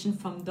separation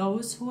from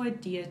those who are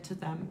dear to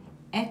them,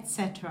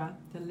 etc.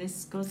 The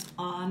list goes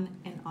on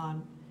and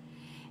on.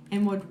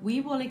 And what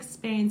we will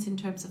experience in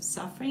terms of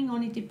suffering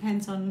only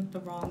depends on the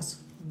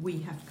wrongs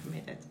we have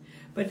committed.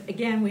 But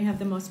again, we have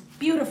the most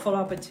beautiful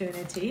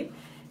opportunity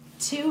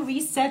to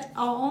reset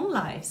our own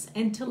lives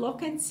and to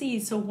look and see,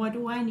 so what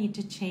do I need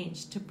to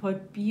change to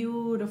put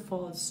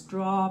beautiful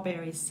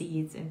strawberry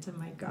seeds into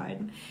my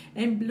garden,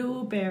 and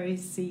blueberry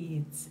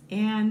seeds,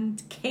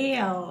 and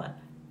kale,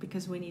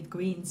 because we need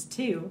greens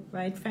too,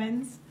 right,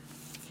 friends?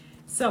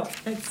 So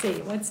let's see,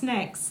 what's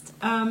next?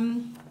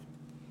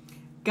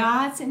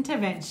 God's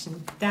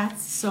intervention,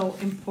 that's so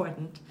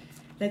important.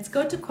 Let's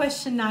go to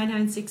question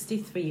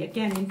 963.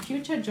 Again, in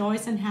future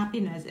joys and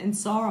happiness and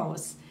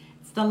sorrows,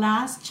 it's the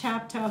last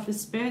chapter of the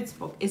Spirits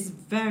book, is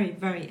very,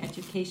 very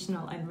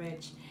educational and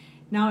rich.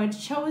 Now it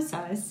shows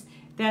us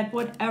that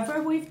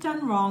whatever we've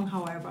done wrong,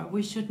 however,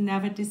 we should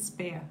never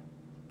despair,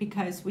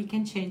 because we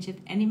can change it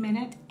any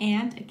minute.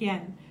 And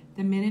again,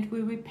 the minute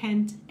we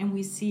repent and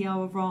we see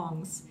our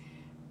wrongs,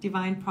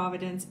 divine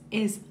providence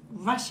is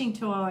rushing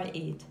to our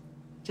aid,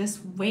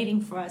 just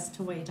waiting for us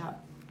to wake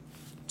up.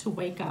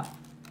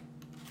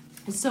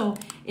 So,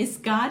 is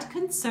God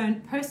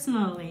concerned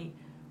personally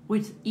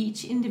with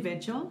each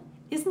individual?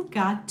 Isn't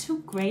God too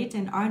great,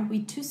 and aren't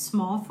we too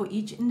small for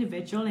each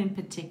individual in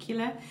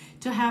particular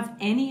to have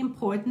any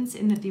importance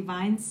in the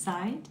divine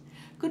sight?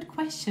 Good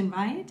question,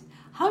 right?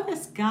 How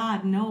does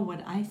God know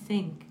what I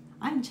think?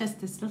 I'm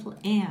just this little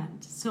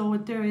ant. So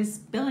there is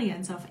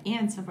billions of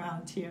ants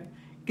around here,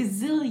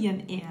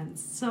 gazillion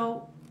ants.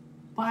 So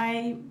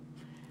why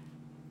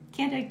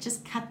can't I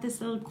just cut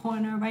this little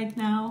corner right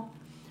now?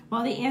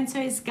 Well, the answer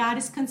is God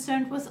is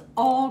concerned with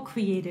all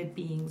created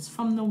beings,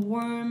 from the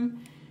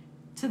worm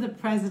to the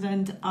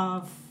president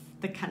of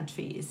the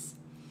countries.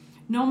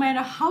 No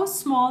matter how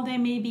small they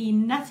may be,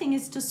 nothing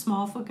is too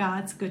small for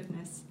God's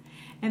goodness.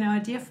 And our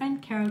dear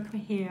friend Carol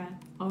Correa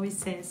always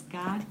says,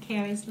 God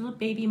carries little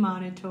baby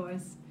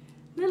monitors,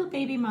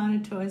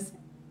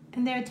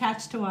 and they're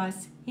attached to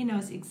us. He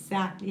knows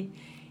exactly,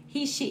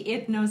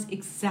 it knows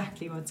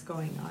exactly what's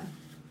going on.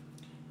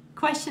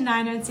 Question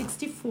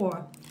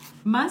 964.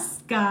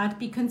 Must God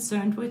be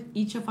concerned with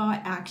each of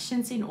our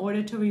actions in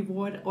order to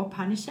reward or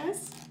punish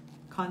us?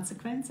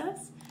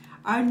 Consequences?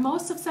 Are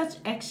most of such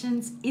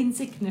actions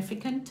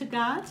insignificant to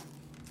God?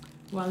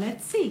 Well,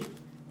 let's see.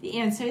 The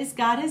answer is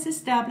God has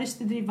established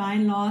the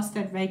divine laws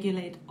that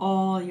regulate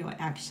all your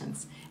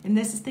actions. And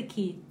this is the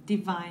key,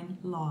 divine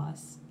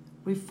laws.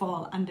 We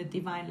fall under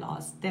divine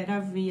laws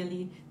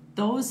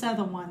those are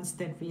the ones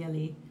that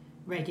really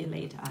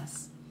regulate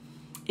us.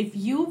 If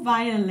you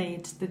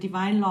violate the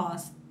divine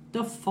laws,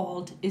 the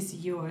fault is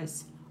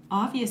yours.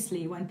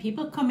 Obviously, when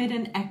people commit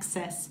an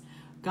excess,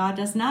 God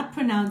does not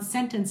pronounce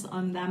sentence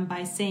on them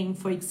by saying,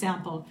 for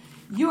example,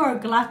 you're a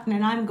glutton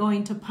and I'm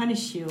going to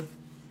punish you.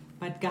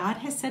 But God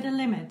has set a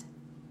limit.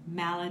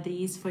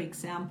 Maladies, for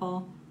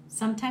example,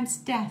 sometimes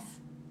death.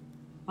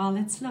 Well,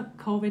 let's look,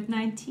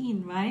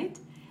 COVID-19, right?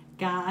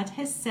 God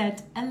has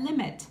set a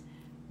limit.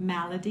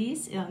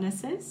 Maladies,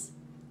 illnesses,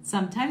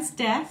 sometimes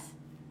death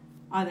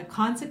are the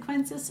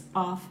consequences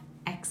of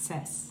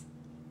excess.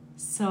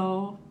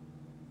 So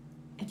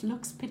it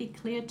looks pretty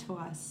clear to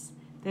us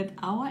that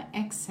our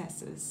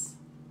excesses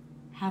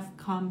have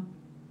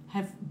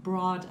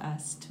brought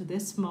us to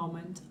this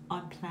moment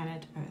on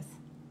planet Earth.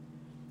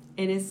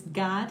 It is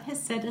God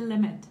has set a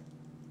limit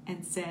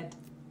and said,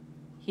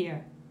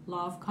 here,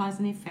 law of cause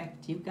and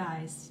effect, you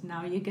guys,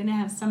 now you're going to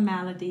have some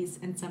maladies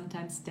and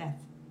sometimes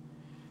death.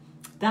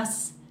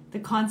 Thus, the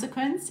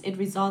consequence, it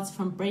results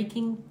from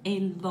breaking a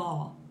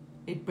law.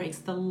 It breaks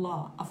the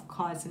law of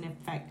cause and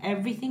effect.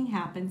 Everything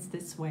happens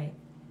this way.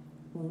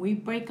 when we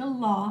break a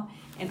law,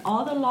 and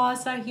all the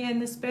laws are here in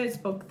the Spirit's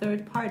book,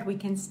 third part, we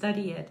can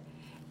study it.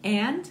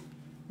 And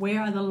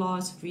where are the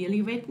laws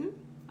really written?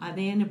 Are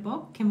they in a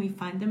book? Can we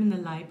find them in the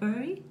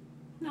library?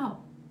 No.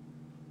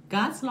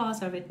 God's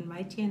laws are written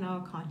right here in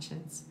our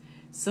conscience.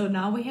 So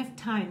now we have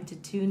time to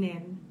tune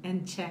in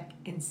and check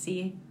and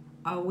see,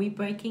 are we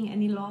breaking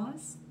any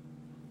laws?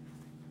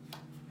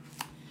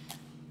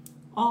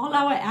 All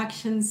our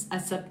actions are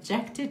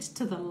subjected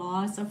to the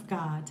laws of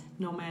God,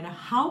 no matter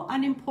how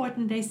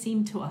unimportant they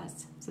seem to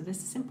us. So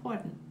this is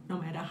important. No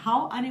matter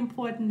how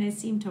unimportant they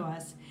seem to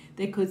us,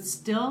 there could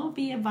still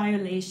be a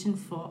violation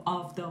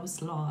of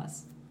those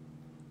laws.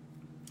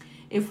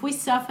 If we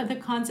suffer the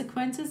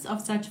consequences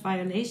of such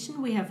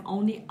violation, we have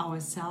only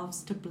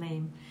ourselves to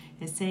blame.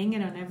 They're saying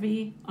it on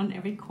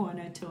every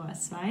corner to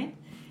us, right?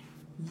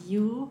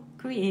 You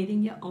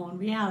creating your own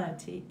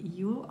reality.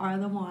 You are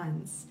the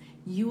ones.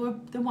 You are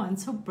the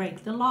ones who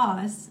break the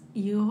laws.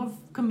 You have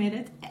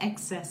committed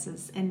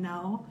excesses, and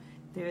now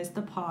there's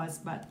the pause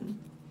button.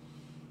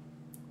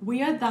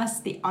 We are thus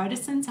the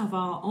artisans of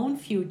our own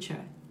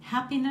future,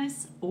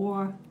 happiness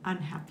or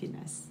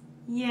unhappiness.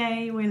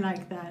 Yay, we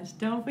like that,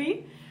 don't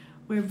we?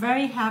 We're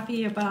very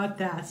happy about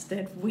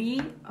that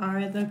we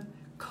are the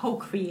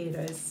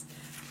co-creators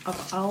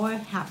of our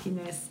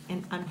happiness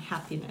and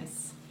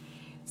unhappiness.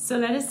 So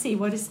let us see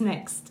what is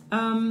next.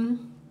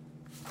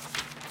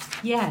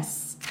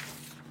 Yes,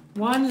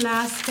 one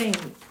last thing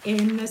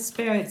in the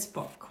Spirit's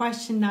book,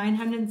 question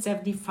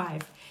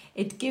 975.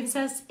 It gives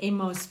us a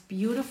most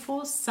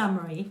beautiful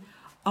summary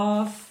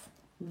of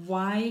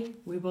why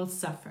we will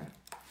suffer.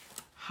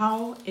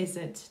 How is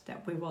it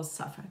that we will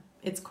suffer?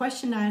 It's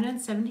question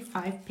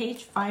 975,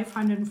 page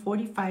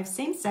 545,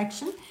 same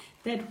section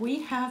that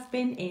we have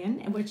been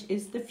in, which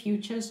is the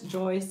future's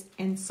joys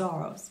and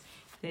sorrows.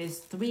 There's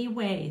 3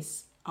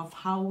 ways of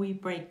how we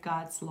break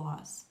God's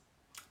laws.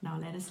 Now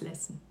let us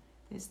listen.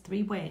 There's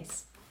 3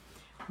 ways.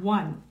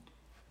 1,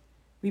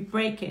 we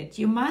break it.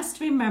 You must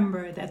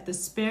remember that the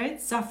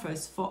Spirit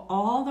suffers for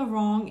all the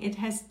wrong it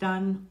has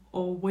done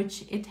or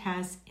which it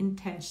has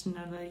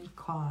intentionally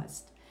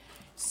caused.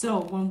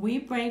 So when we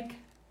break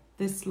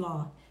this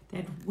law,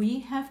 that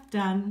we have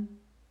done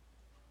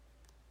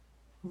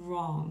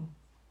wrong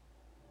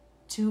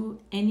to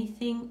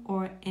anything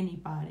or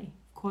anybody.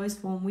 Of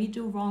course, when we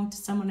do wrong to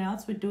someone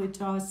else, we do it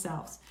to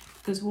ourselves,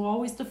 because we're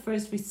always the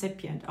first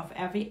recipient of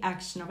every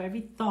action, of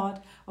every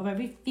thought, of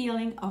every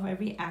feeling, of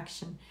every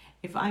action.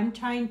 If I'm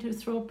trying to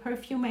throw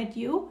perfume at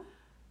you,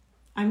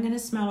 I'm going to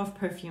smell of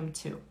perfume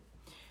too.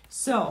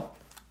 So,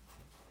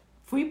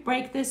 if we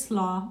break this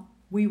law,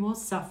 we will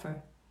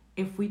suffer.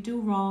 If we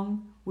do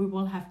wrong, we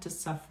will have to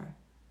suffer.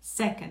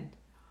 Second,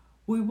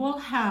 we will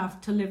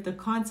have to live the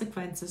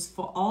consequences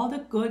for all the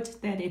good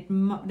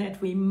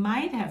that we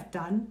might have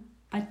done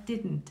but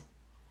didn't.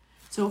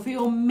 So if we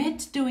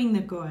omit doing the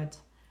good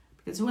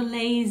because we're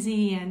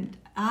lazy and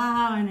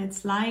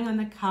it's lying on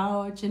the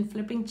couch and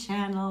flipping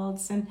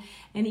channels and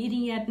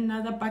eating yet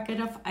another bucket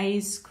of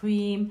ice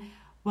cream,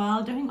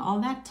 well, during all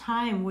that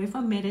time we've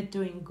omitted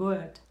doing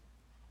good,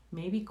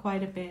 maybe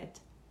quite a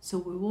bit. So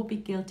we will be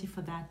guilty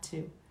for that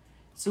too.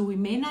 So we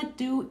may not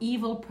do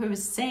evil per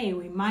se,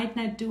 we might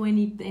not do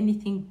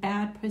anything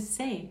bad per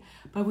se,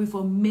 but we've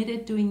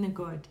omitted doing the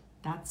good.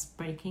 That's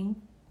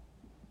breaking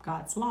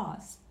God's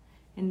laws.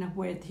 And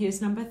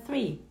here's number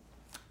 3.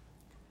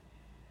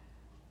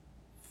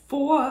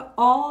 For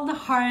all the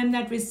harm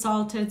that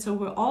resulted, so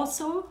we're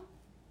also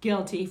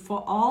guilty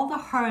for all the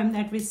harm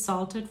that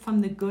resulted from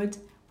the good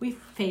we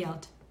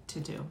failed to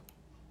do.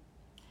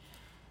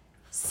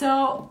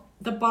 So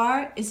the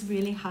bar is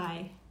really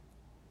high.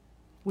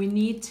 We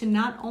need to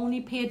not only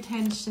pay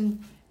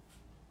attention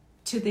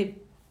to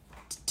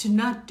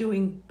not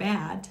doing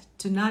bad,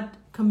 to not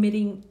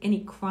committing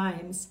any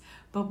crimes,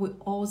 but we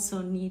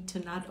also need to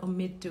not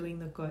omit doing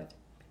the good,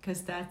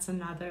 because that's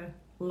another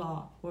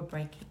law we're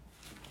breaking.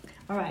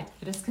 All right,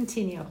 let us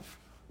continue.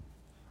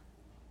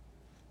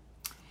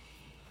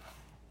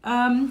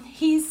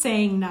 He's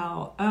saying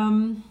now,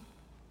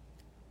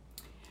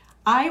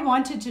 I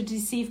wanted to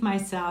deceive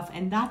myself,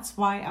 and that's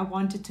why I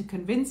wanted to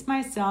convince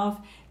myself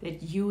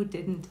that you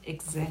didn't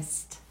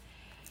exist.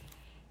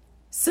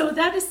 So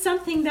that is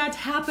something that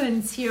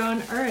happens here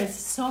on earth.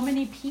 So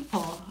many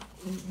people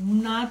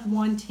not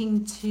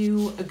wanting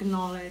to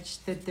acknowledge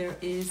that there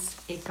is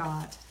a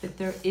God, that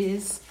there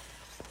is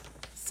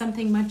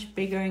something much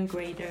bigger and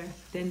greater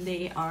than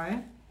they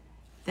are,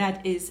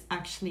 that is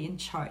actually in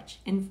charge.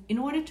 And in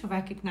order to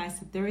recognize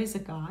that there is a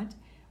God,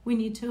 we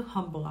need to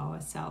humble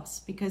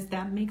ourselves, because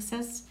that makes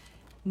us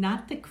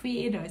not the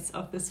creators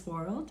of this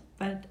world,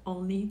 but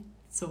only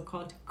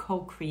so-called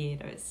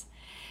co-creators.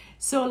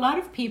 So a lot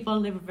of people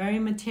live very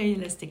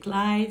materialistic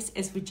lives,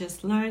 as we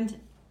just learned,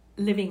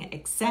 living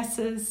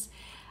excesses,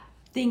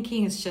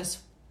 thinking it's just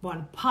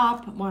one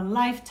pop, one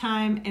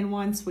lifetime, and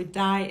once we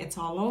die, it's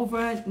all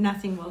over,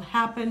 nothing will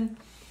happen,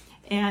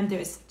 and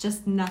there's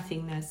just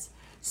nothingness.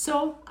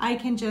 So I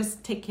can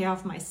just take care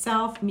of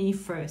myself, me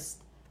first.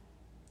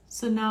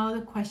 So now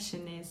the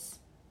question is,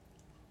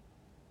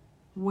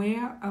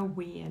 where are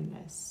we in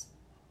this?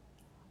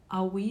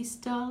 Are we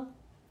still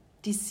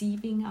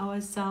deceiving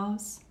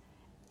ourselves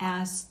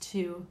as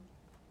to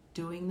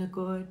doing the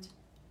good,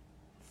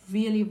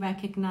 really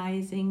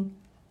recognizing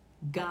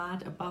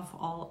God above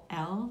all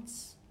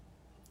else?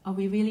 Are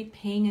we really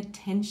paying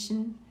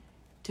attention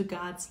to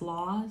God's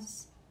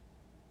laws?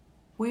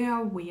 Where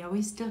are we? Are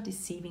we still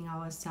deceiving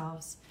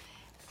ourselves?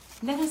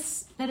 Let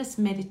us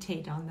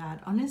meditate on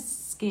that on a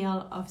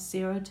scale of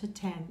 0 to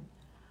 10.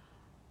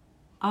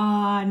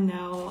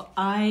 No,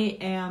 I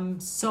am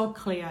so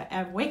clear.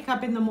 I wake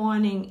up in the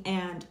morning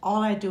and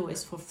all I do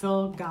is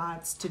fulfill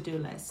God's to-do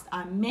list.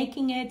 I'm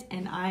making it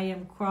and I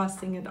am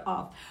crossing it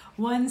off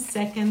 1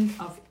 second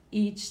of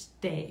each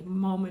day,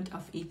 moment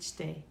of each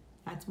day.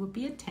 That would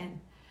be a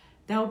 10.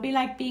 That would be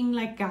like being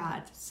like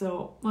God.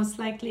 So most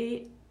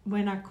likely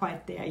we're not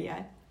quite there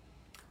yet.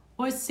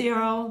 Or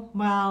 0,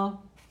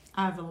 well,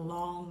 I have a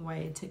long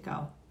way to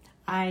go.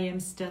 I am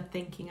still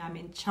thinking I'm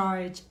in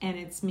charge and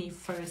it's me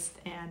first,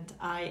 and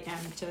I am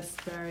just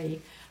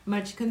very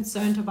much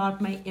concerned about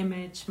my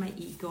image, my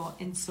ego,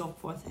 and so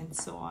forth and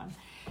so on.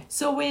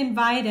 So we're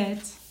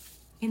invited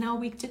in our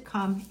week to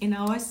come, in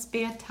our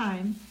spare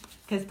time,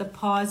 because the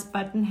pause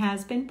button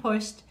has been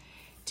pushed,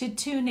 to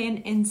tune in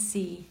and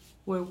see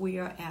where we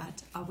are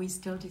at. Are we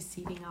still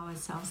deceiving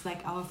ourselves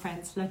like our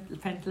friend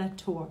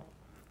Latour?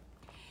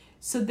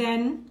 So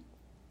then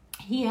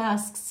he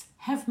asks,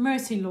 have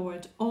mercy,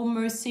 Lord. Oh,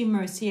 mercy,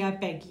 mercy, I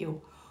beg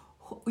you.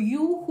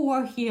 You who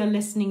are here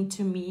listening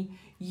to me,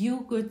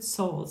 you good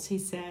souls, he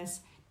says,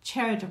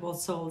 charitable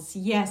souls.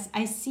 Yes,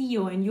 I see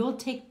you and you'll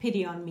take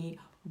pity on me,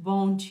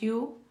 won't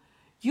you?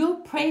 You'll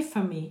pray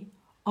for me.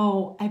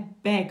 Oh, I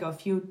beg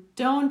of you,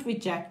 don't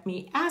reject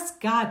me. Ask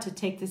God to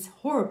take this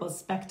horrible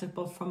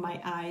spectacle from my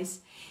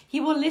eyes. He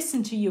will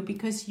listen to you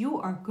because you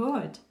are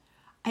good.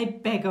 I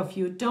beg of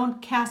you,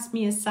 don't cast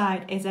me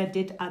aside as I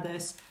did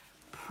others.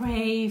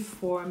 Pray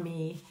for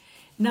me.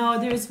 Now,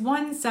 there's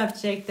one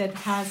subject that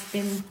has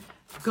been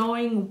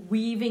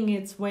weaving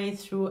its way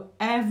through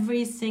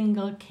every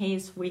single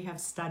case we have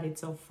studied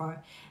so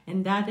far,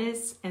 and that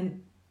is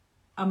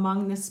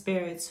among the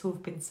spirits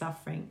who've been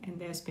suffering. And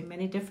there's been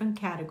many different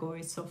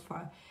categories so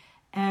far.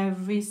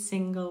 Every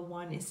single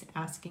one is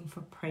asking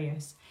for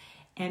prayers.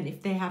 And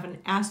if they haven't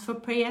asked for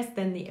prayers,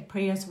 then the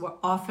prayers were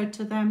offered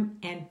to them,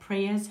 and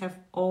prayers have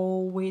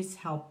always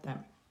helped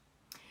them.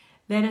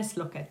 Let us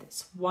look at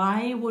this.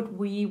 Why would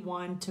we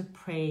want to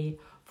pray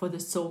for the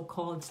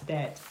so-called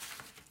dead?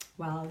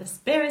 Well, the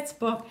Spirit's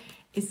book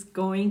is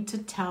going to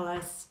tell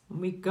us,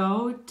 when we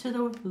go to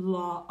the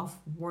law of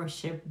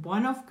worship,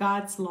 one of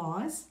God's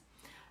laws,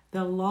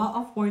 the law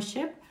of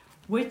worship,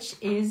 which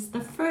is the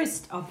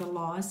first of the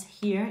laws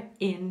here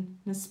in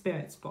the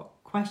Spirit's book.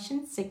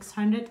 Question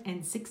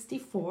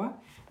 664,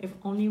 if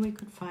only we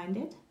could find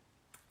it.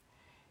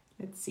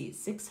 Let's see,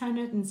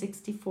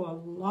 664,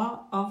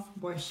 law of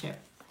worship.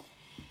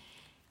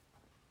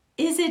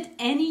 Is it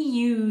any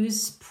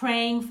use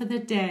praying for the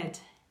dead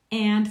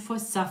and for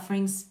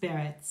suffering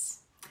spirits?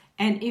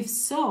 And if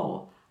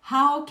so,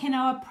 how can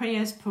our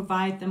prayers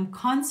provide them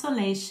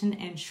consolation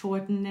and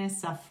shorten their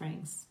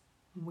sufferings?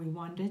 We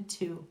wonder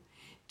too.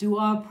 Do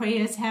our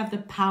prayers have the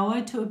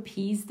power to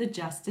appease the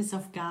justice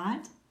of God?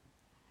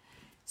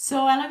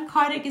 So Allan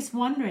Kardec is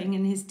wondering,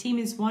 and his team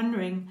is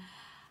wondering,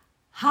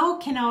 how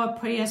can our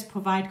prayers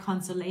provide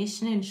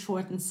consolation and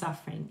shorten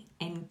suffering?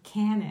 And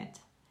can it?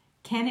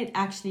 Can it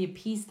actually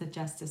appease the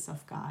justice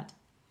of God?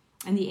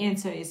 And the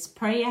answer is,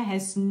 prayer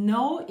has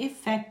no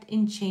effect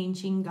in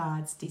changing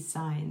God's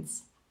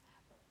designs.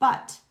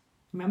 But,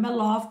 remember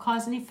law of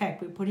cause and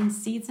effect, we're putting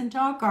seeds into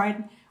our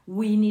garden,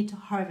 we need to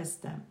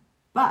harvest them.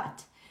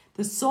 But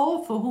the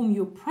soul for whom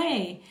you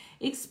pray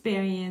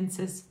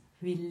experiences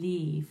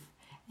relief.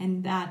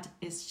 And that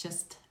is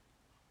just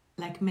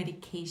like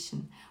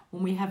medication.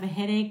 When we have a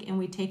headache and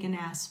we take an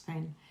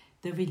aspirin,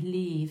 the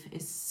relief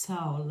is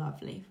so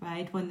lovely,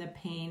 right? When the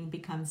pain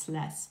becomes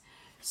less.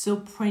 So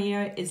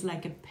prayer is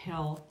like a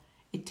pill.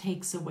 It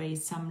takes away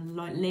some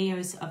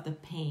layers of the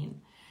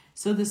pain.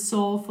 So the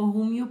soul for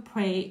whom you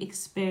pray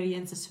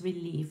experiences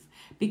relief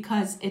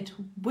because it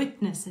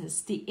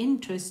witnesses the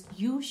interest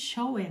you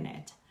show in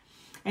it.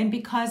 And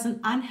because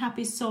an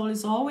unhappy soul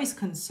is always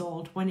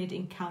consoled when it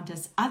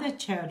encounters other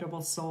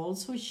charitable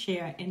souls who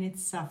share in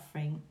its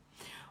suffering.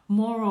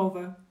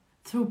 Moreover,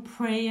 through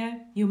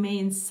prayer, you may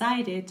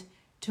incite it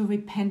to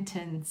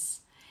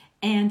repentance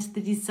and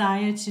the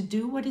desire to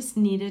do what is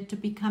needed to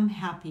become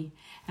happy.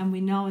 And we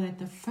know that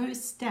the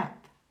first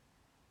step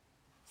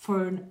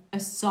for a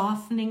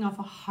softening of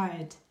a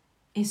heart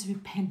is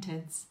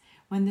repentance.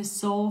 When the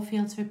soul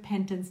feels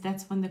repentance,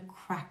 that's when the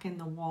crack in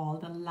the wall,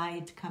 the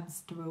light comes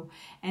through,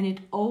 and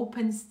it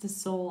opens the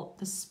soul,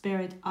 the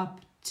spirit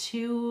up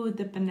to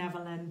the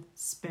benevolent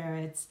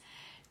spirits,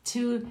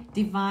 to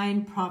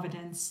divine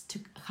providence, to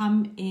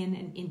come in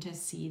and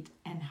intercede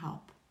and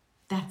help.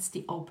 That's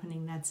the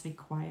opening that's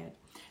required.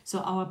 So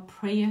our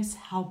prayers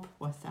help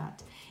with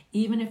that.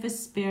 Even if a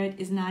spirit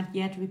is not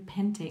yet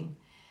repenting,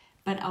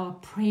 but our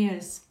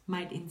prayers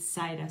might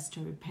incite us to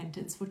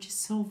repentance, which is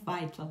so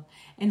vital.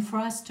 And for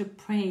us to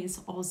pray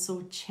is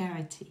also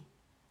charity.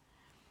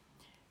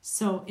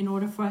 So in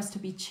order for us to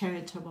be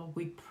charitable,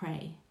 we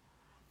pray.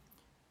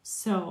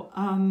 So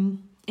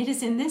it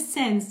is in this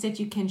sense that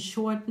you can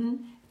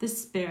shorten the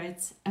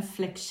Spirit's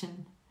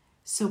affliction.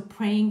 So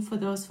praying for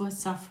those who are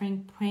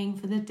suffering, praying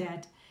for the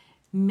dead,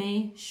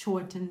 may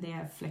shorten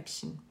their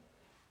affliction.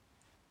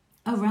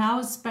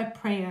 Aroused by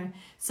prayer,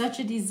 such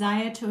a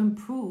desire to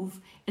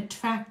improve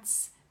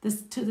attracts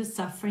to the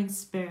suffering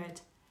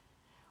spirit,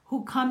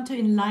 who come to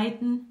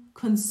enlighten,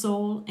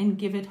 console, and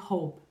give it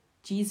hope.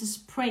 Jesus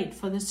prayed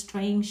for the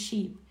straying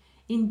sheep.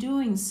 In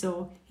doing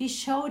so, he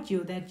showed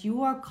you that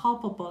you are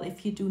culpable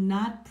if you do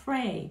not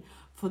pray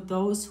for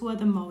those who are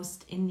the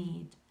most in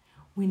need.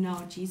 We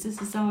know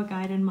Jesus is our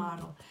guide and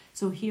model.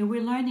 So here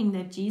we're learning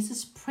that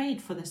Jesus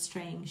prayed for the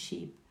straying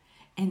sheep,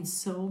 and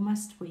so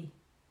must we.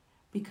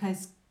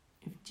 Because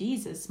if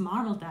Jesus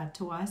modeled that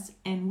to us,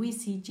 and we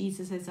see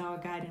Jesus as our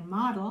guide and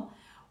model,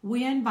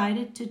 we are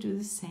invited to do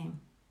the same.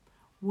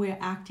 We're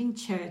acting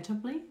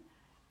charitably.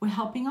 We're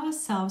helping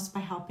ourselves by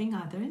helping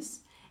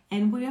others,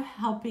 and we're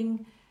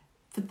helping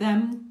for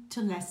them to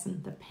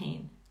lessen the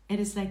pain. It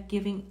is like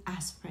giving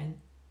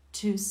aspirin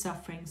to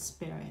suffering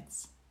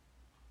spirits.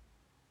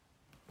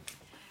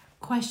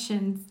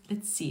 Question,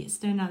 let's see, is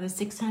there another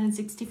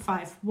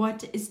 665?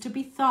 What is to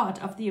be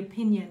thought of the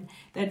opinion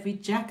that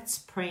rejects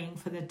praying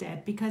for the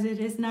dead because it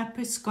is not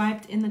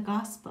prescribed in the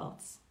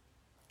Gospels?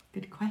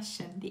 Good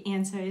question. The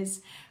answer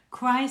is,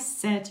 Christ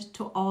said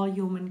to all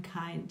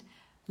humankind,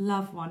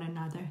 love one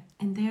another.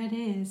 And there it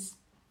is.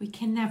 We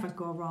can never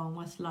go wrong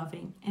with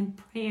loving, and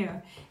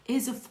prayer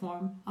is a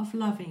form of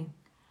loving.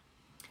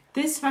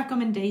 This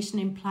recommendation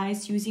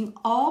implies using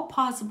all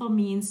possible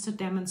means to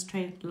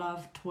demonstrate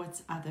love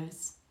towards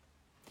others.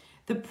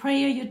 The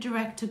prayer you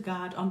direct to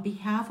God on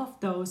behalf of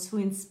those who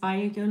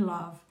inspire your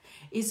love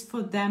is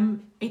for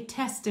them a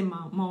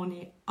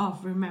testimony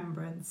of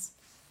remembrance.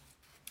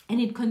 And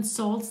it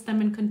consoles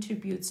them and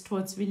contributes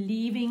towards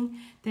relieving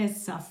their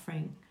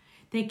suffering.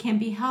 They can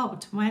be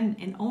helped when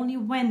and only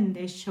when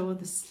they show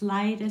the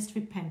slightest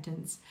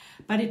repentance.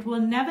 But it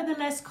will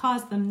nevertheless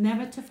cause them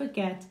never to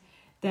forget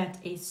that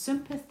a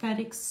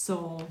sympathetic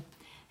soul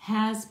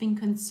has been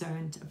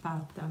concerned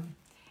about them.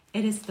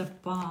 It is the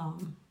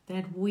balm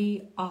that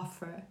we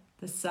offer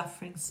the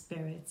suffering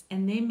spirits,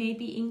 and they may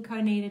be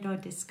incarnated or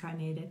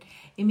discarnated.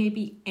 It may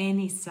be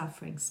any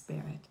suffering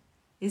spirit.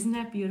 Isn't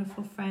that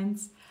beautiful,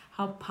 friends?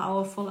 How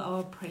powerful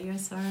our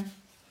prayers are.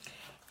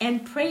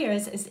 And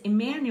prayers, as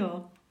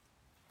Emmanuel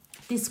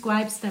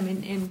describes them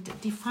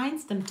and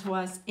defines them to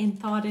us in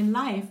thought and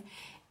life,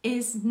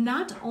 is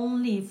not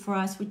only for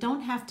us. We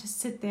don't have to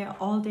sit there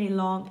all day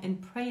long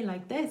and pray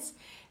like this.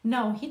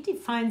 No, he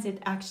defines it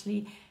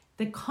actually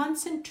the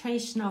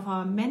concentration of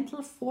our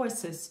mental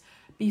forces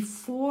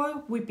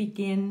before we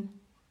begin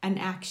an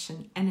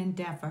action, an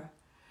endeavor.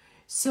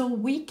 So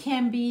we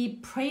can be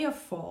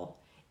prayerful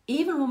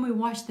even when we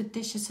wash the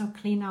dishes or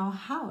clean our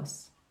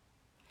house.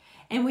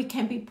 And we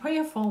can be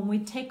prayerful when we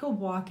take a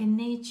walk in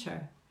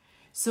nature.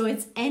 So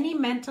it's any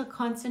mental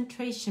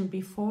concentration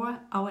before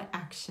our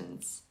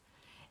actions.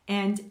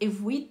 And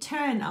if we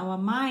turn our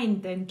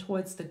mind then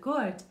towards the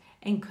good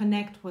and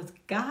connect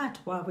with God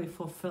while we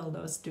fulfill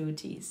those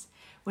duties,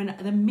 when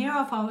the mirror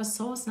of our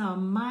souls and our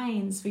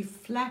minds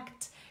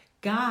reflect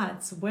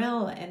God's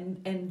will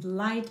and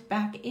light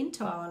back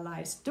into our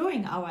lives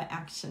during our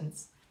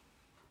actions,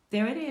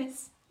 there it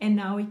is. And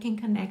now we can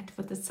connect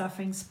with the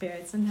suffering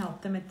spirits and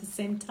help them at the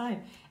same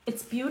time.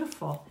 It's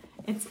beautiful.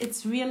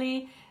 It's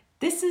really,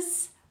 this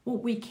is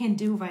what we can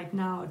do right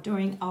now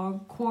during our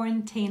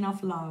quarantine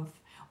of love.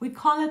 We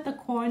call it the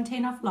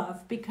quarantine of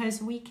love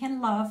because we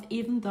can love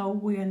even though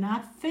we are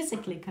not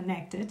physically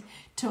connected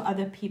to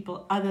other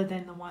people other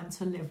than the ones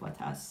who live with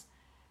us.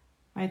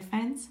 Right,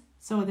 friends?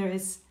 So there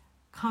is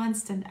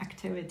constant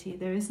activity.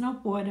 There is no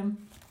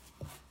boredom.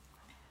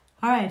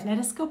 All right, let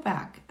us go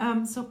back.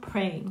 So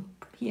praying.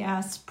 He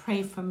asks,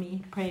 pray for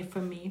me, pray for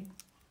me.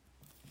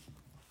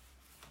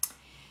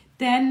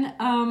 Then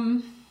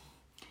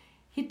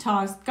he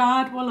talks,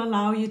 God will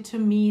allow you to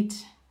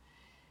meet.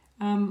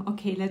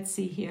 Okay, let's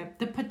see here.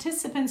 The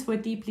participants were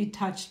deeply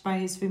touched by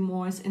his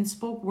remorse and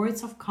spoke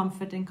words of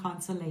comfort and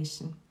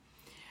consolation.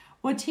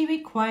 What he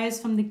requires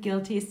from the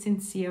guilty is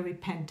sincere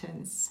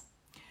repentance.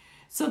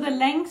 So the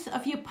length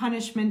of your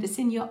punishment is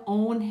in your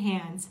own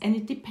hands, and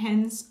it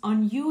depends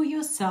on you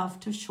yourself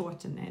to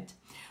shorten it.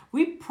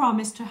 We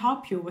promise to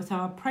help you with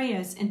our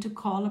prayers and to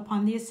call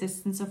upon the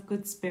assistance of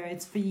good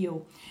spirits for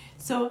you.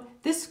 So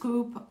this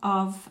group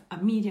of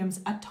mediums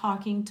are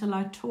talking to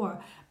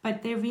Latour,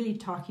 but they're really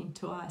talking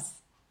to us,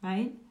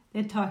 right?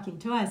 They're talking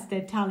to us.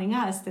 They're telling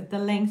us that the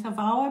length of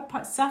our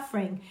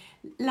suffering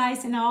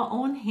lies in our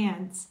own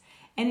hands,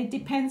 and it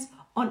depends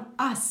on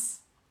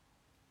us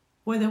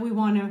whether we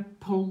want to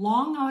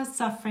prolong our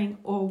suffering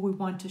or we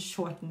want to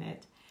shorten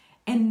it.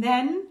 And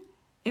then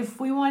if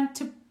we're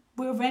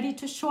ready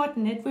to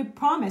shorten it, we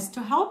promise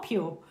to help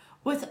you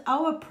with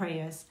our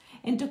prayers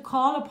and to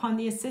call upon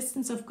the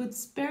assistance of good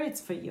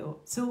spirits for you.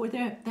 So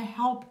the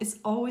help is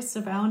always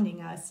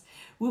surrounding us.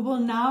 We will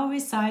now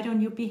recite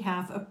on your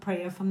behalf a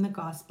prayer from the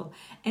gospel,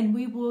 and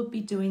we will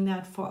be doing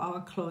that for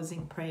our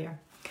closing prayer.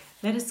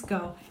 Let us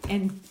go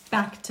and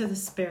back to the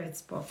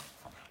Spirit's book.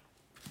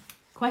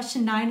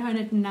 Question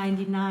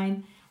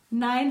 999.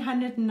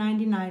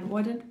 999.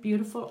 What a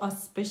beautiful,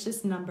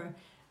 auspicious number.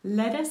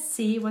 Let us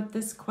see what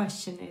this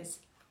question is.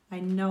 I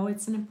know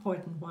it's an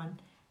important one.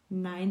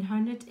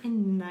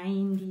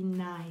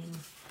 999.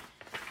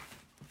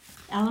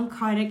 Allan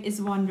Kardec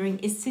is wondering,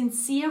 is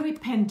sincere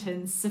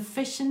repentance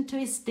sufficient to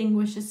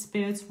extinguish a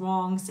spirit's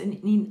wrongs and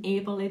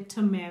enable it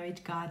to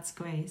merit God's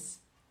grace?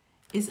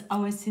 Is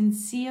our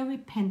sincere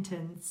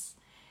repentance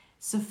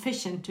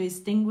sufficient to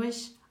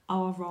extinguish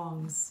our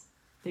wrongs?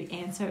 The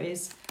answer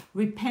is,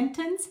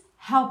 repentance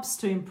helps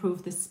to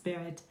improve the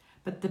spirit,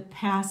 but the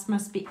past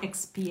must be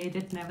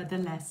expiated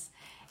nevertheless.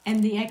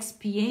 And the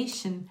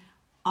expiation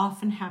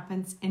often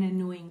happens in a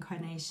new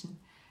incarnation.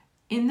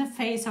 In the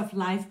phase of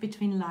life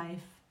between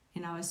life,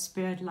 in our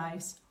spirit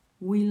lives,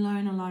 we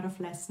learn a lot of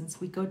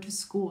lessons. We go to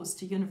schools,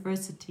 to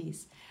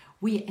universities.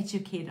 We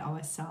educate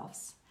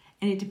ourselves.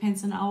 And it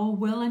depends on our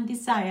will and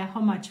desire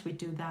how much we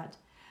do that.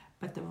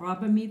 But the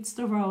rubber meets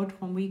the road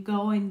when we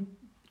go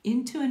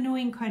into a new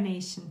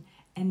incarnation,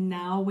 and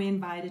now we're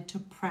invited to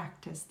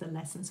practice the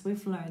lessons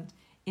we've learned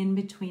in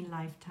between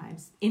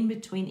lifetimes, in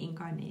between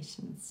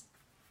incarnations.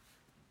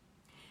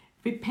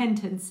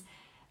 Repentance.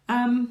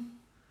 That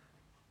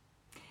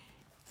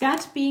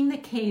being the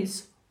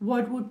case,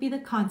 what would be the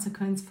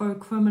consequence for a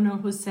criminal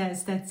who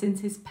says that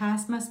since his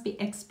past must be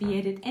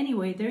expiated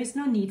anyway, there is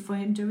no need for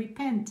him to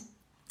repent?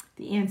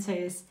 The answer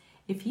is,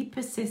 if he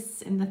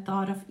persists in the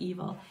thought of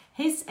evil,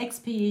 his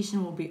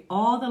expiation will be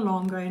all the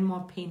longer and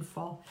more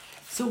painful.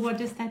 So what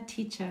does that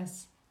teach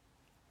us?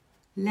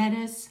 Let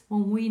us,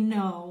 when we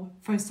know,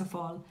 first of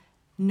all,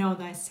 know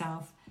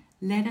thyself.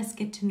 Let us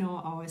get to know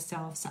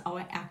ourselves,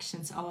 our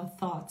actions, our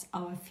thoughts,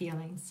 our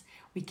feelings.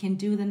 We can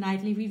do the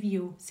nightly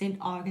review. St.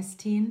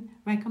 Augustine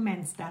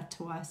recommends that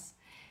to us.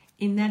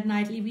 In that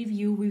nightly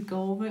review, we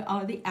go over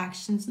all the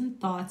actions and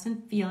thoughts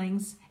and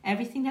feelings,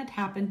 everything that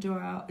happened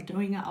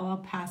during our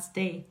past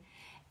day.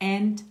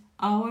 And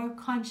our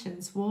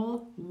conscience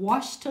will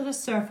wash to the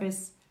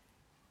surface,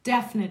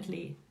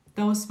 definitely,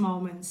 those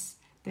moments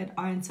that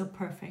aren't so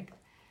perfect.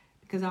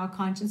 Because our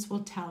conscience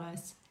will tell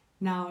us,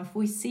 now if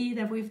we see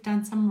that we've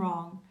done some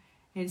wrong,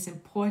 it is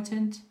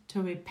important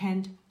to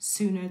repent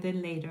sooner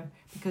than later.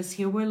 Because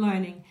here we're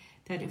learning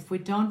that if we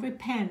don't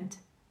repent,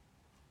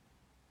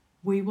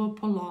 we will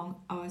prolong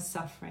our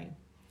suffering.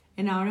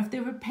 And out of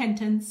the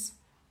repentance,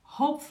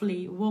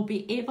 hopefully we'll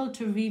be able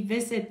to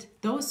revisit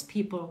those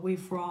people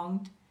we've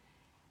wronged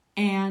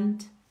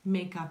and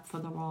make up for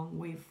the wrong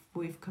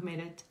we've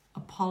committed,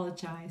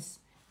 apologize,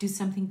 do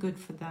something good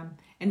for them.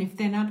 And if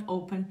they're not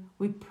open,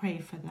 we pray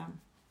for them,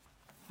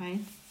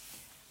 right?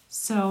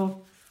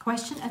 So,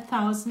 question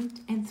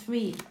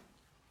 1003.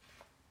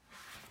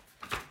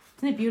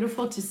 Isn't it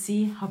beautiful to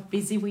see how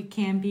busy we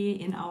can be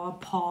in our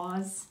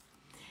pause?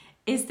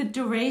 Is the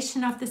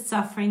duration of the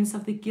sufferings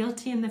of the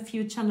guilty in the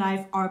future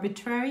life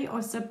arbitrary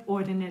or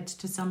subordinate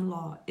to some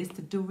law? Is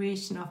the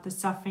duration of the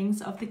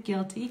sufferings of the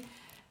guilty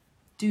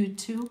due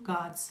to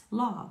God's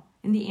law?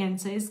 And the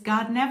answer is,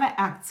 God never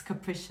acts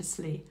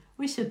capriciously.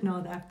 We should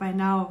know that by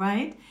now,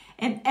 right?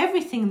 And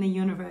everything in the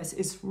universe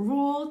is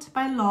ruled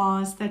by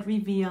laws that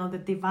reveal the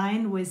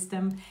divine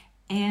wisdom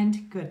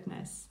and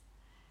goodness.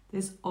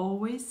 There's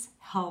always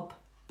help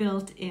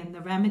built in.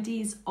 The remedy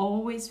is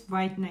always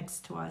right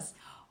next to us.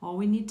 All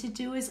we need to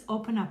do is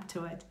open up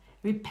to it.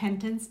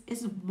 Repentance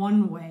is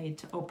one way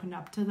to open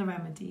up to the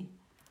remedy.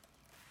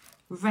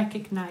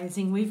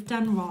 Recognizing we've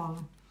done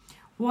wrong.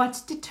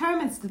 What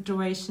determines the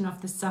duration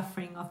of the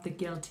suffering of the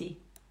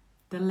guilty?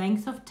 The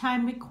length of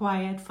time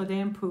required for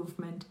their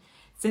improvement.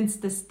 Since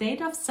the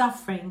state of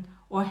suffering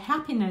or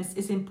happiness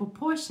is in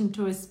proportion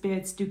to a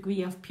spirit's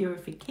degree of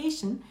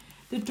purification,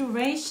 the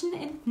duration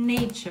and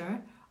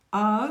nature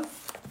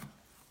of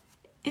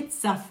its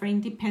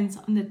suffering depends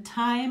on the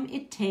time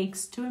it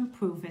takes to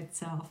improve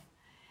itself.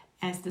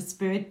 As the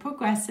spirit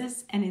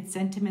progresses and its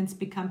sentiments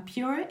become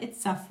pure,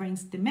 its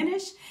sufferings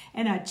diminish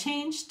and are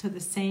changed to the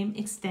same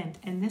extent.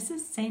 And this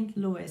is St.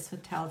 Louis who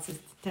tells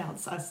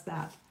us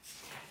that.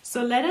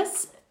 So let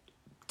us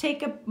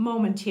take a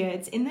moment here.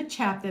 It's in the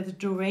chapter, The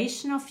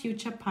Duration of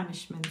Future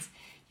Punishments.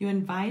 You're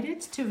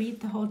invited to read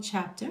the whole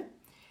chapter.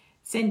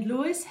 St.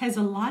 Louis has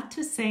a lot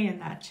to say in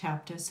that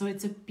chapter, so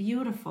it's a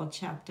beautiful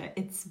chapter.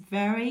 It's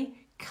very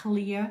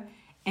clear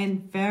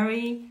and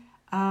very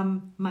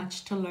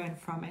much to learn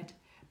from it,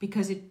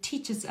 because it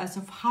teaches us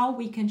of how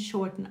we can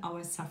shorten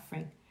our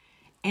suffering.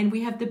 And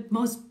we have the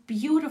most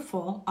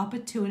beautiful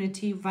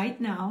opportunity right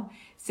now,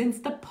 since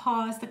the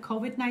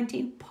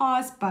COVID-19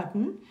 pause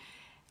button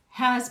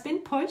has been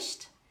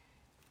pushed,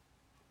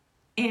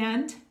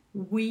 and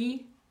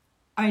we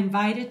are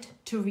invited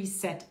to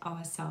reset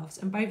ourselves.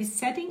 And by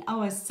resetting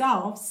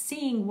ourselves,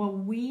 seeing what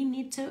we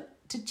need to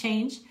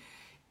change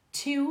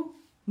to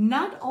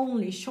not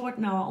only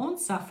shorten our own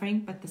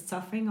suffering, but the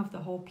suffering of the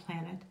whole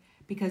planet.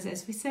 Because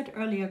as we said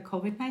earlier,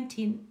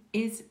 COVID-19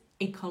 is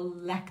a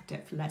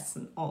collective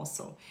lesson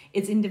also.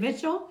 It's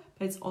individual,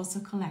 but it's also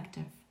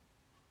collective.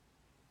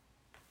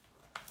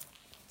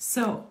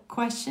 So,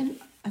 question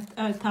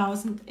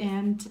 1,000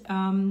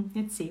 and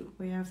let's see,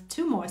 we have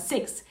 2 more.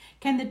 6.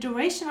 Can the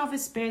duration of a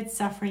spirit's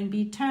suffering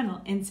be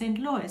eternal? And St.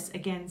 Louis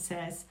again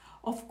says,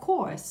 of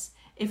course,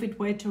 if it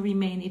were to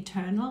remain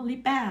eternally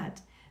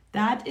bad.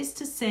 That is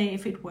to say,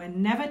 if it were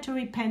never to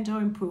repent or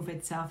improve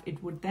itself,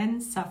 it would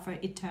then suffer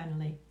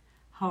eternally.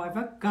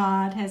 However,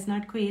 God has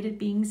not created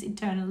beings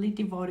eternally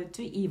devoted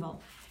to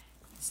evil.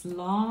 As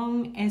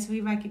long as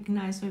we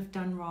recognize we've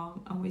done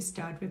wrong and we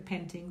start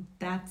repenting,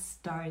 that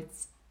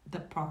starts the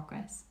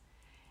progress.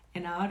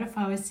 And out of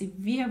our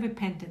severe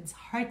repentance,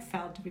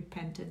 heartfelt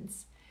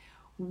repentance,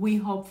 we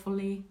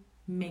hopefully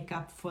make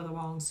up for the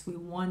wrongs. We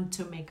want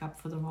to make up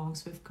for the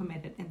wrongs we've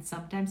committed. And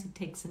sometimes it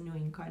takes a new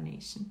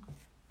incarnation.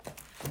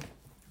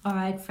 All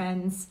right,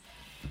 friends.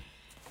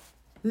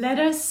 Let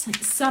us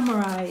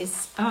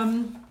summarize.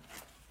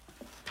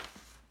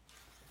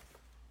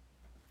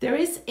 There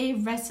is a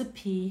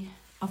recipe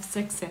of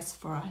success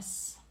for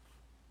us.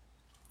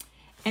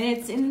 And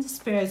it's in the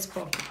Spirit's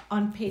book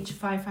on page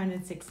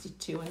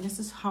 562. And this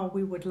is how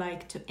we would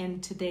like to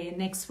end today. And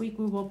next week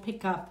we will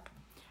pick up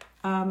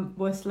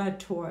with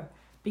Latour,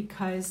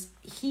 because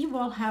he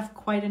will have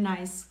quite a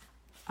nice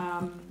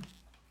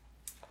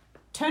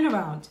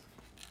turnaround.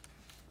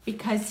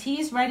 Because he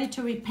is ready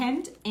to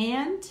repent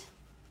and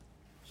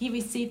he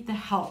received the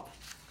help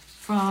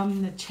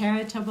from the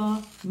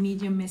charitable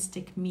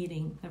mediumistic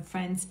meeting, the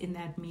friends in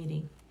that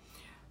meeting.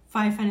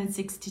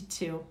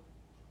 562.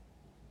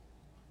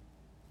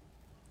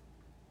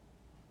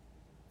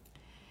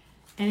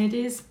 And it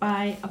is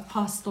by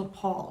Apostle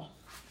Paul.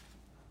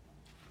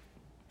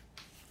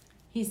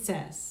 He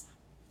says,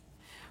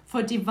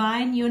 for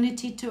divine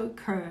unity to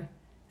occur,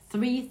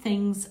 3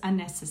 things are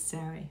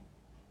necessary.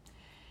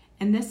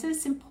 And this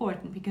is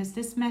important because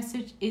this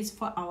message is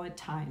for our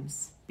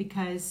times,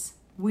 because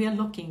we are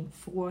looking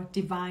for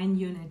divine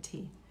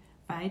unity,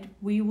 right?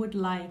 We would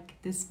like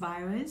this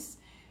virus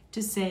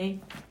to say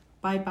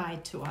bye-bye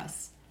to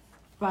us,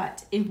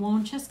 but it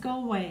won't just go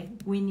away.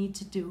 We need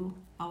to do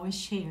our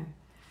share.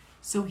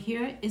 So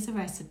here is a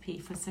recipe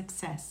for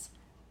success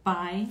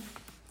by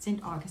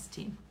St.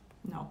 Augustine.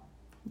 No,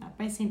 not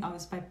by St.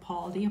 Augustine, by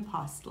Paul the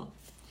Apostle.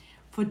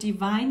 For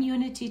divine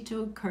unity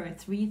to occur,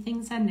 3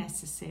 things are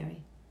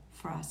necessary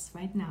for us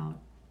right now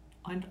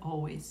and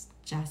always: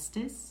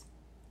 justice,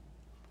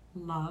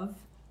 love,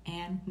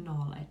 and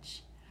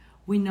knowledge.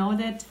 We know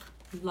that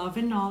love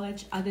and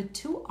knowledge are the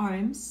 2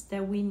 arms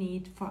that we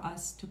need for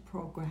us to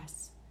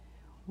progress.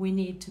 We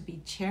need to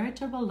be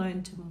charitable,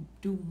 learn to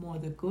do more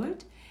the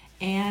good,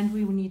 and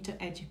we need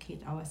to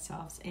educate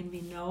ourselves. And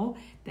we know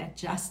that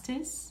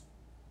justice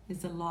is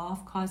the law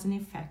of cause and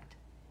effect.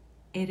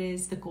 It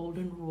is the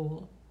golden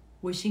rule,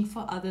 wishing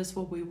for others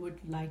what we would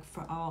like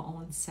for our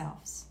own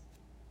selves.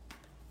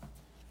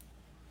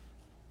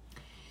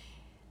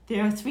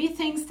 There are 3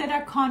 things that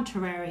are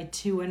contrary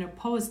to and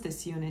oppose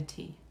this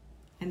unity.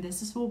 And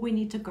this is what we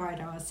need to guard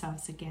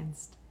ourselves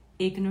against: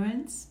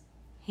 ignorance,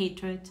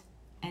 hatred,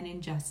 and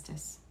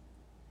injustice.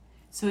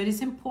 So it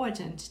is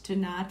important to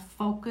not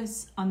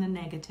focus on the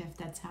negative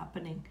that's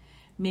happening,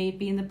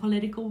 maybe in the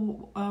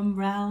political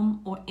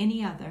realm or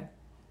any other,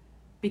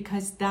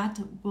 because that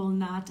will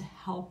not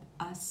help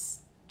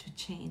us to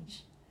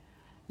change.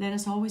 Let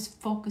us always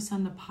focus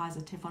on the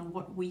positive, on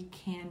what we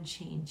can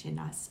change in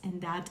us,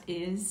 and that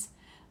is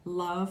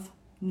love,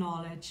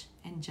 knowledge,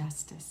 and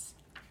justice.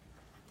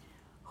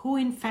 Who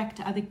in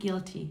fact are the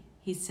guilty?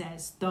 He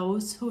says,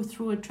 those who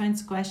through a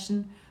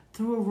transgression,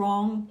 through a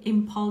wrong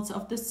impulse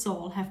of the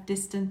soul, have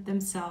distanced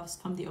themselves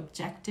from the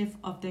objective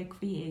of their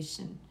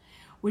creation,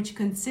 which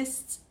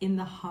consists in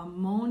the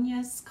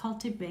harmonious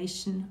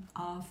cultivation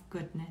of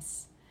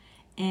goodness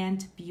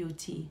and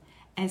beauty,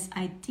 as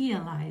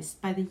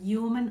idealized by the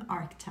human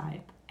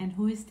archetype. And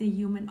who is the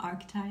human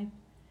archetype?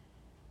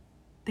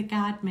 The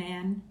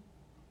God-man,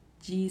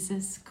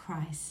 Jesus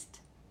Christ.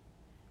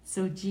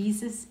 So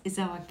Jesus is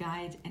our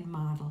guide and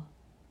model.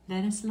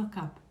 Let us look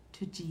up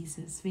to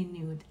Jesus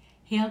renewed.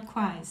 Hail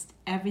Christ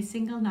every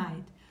single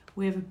night.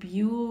 We have a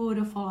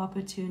beautiful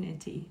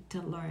opportunity to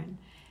learn.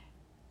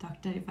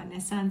 Dr.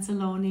 Vanessa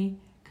Anzalone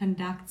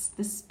conducts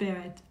the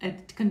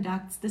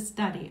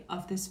study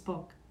of this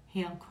book,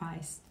 Hail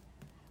Christ,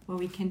 where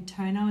we can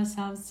turn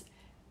ourselves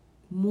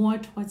more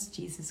towards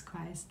Jesus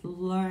Christ,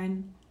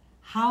 learn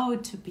how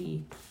to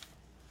be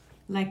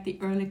like the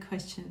early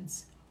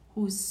Christians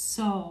who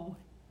so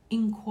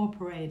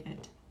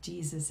incorporated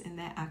Jesus in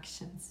their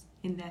actions,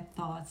 in their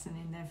thoughts, and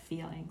in their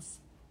feelings.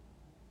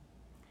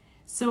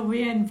 So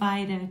we are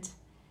invited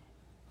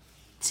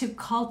to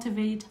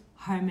cultivate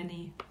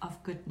harmony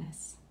of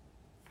goodness.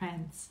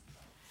 Friends,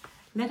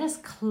 let us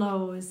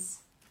close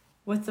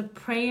with a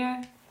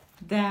prayer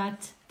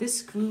that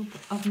this group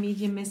of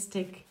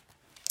mediumistic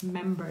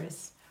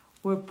members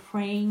were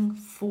praying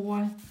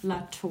for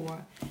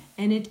Latour.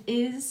 And it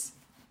is,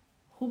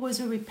 who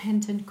was a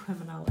repentant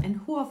criminal. And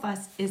who of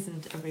us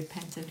isn't a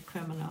repentant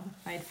criminal,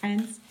 right,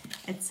 friends?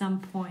 At some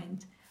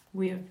point,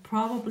 we're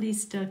probably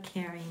still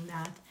carrying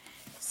that.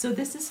 So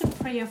this is a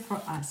prayer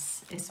for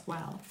us as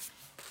well.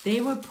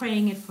 They were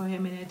praying it for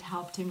him and it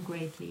helped him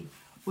greatly.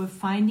 We're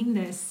finding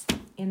this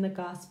in the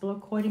Gospel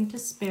according to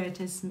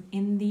Spiritism.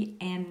 In the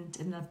end,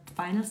 in the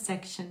final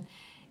section,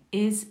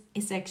 is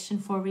a section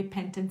for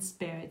repentant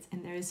spirits,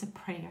 and there is a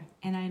prayer.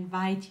 And I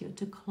invite you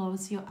to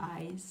close your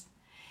eyes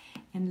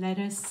and let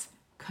us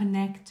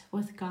connect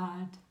with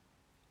God,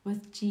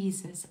 with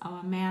Jesus,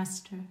 our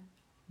Master,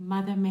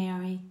 Mother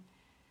Mary,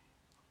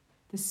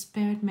 the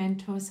spirit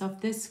mentors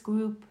of this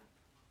group,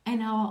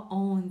 and our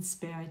own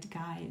spirit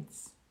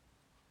guides.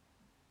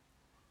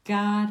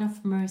 God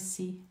of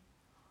mercy,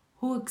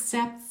 who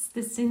accepts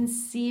the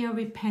sincere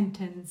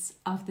repentance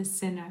of the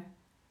sinner,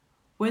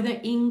 whether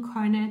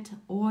incarnate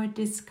or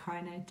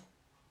discarnate,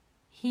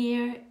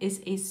 here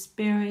is a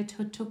spirit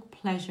who took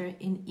pleasure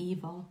in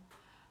evil,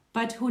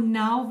 but who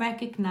now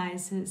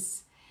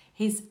recognizes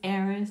his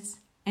errors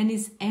and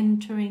is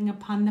entering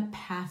upon the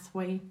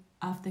pathway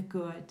of the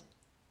good.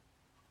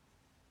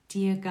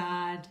 Dear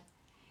God,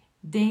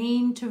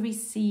 deign to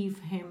receive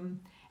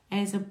him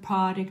as a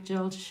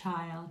prodigal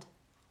child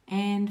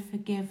and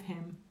forgive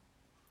him.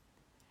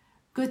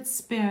 Good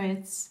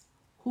spirits,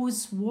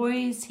 whose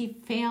voice he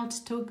failed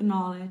to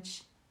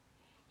acknowledge,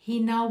 he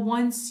now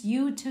wants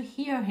you to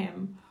hear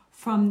him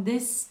from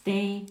this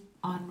day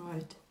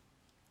onward.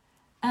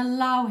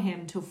 Allow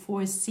him to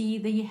foresee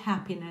the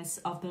happiness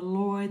of the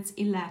Lord's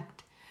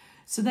elect,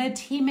 so that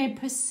he may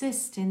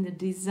persist in the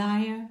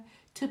desire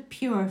to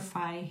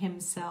purify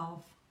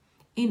himself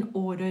in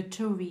order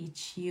to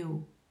reach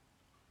you.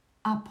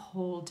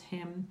 Uphold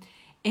him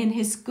in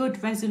his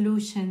good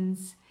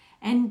resolutions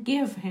and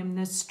give him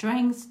the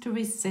strength to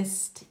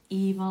resist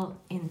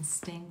evil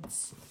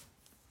instincts.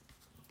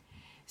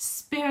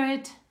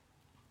 Spirit,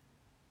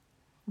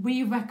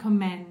 we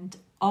recommend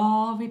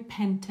all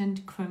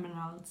repentant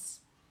criminals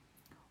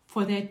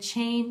for their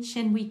change,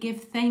 and we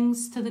give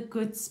thanks to the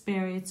good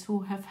spirits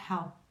who have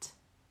helped.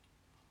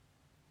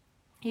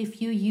 If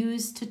you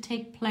used to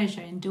take pleasure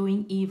in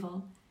doing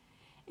evil,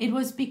 it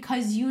was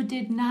because you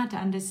did not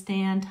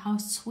understand how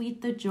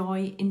sweet the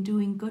joy in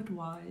doing good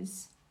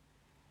was.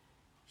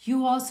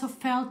 You also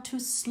felt too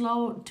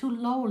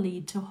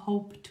lowly to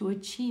hope to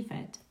achieve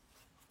it.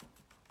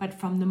 But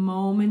from the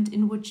moment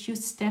in which you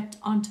stepped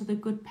onto the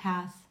good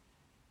path,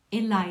 a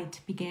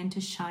light began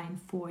to shine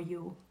for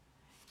you.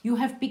 You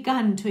have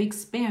begun to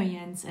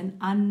experience an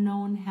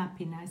unknown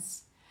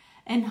happiness,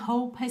 and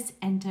hope has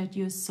entered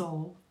your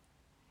soul.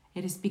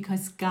 It is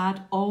because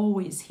God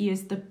always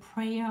hears the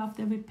prayer of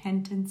the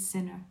repentant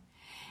sinner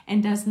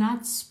and does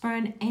not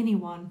spurn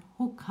anyone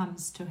who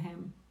comes to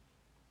him.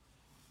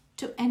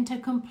 To enter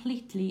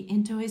completely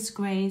into his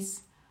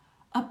grace,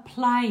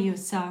 apply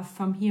yourself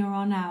from here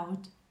on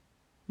out,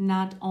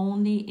 not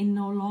only in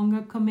no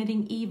longer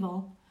committing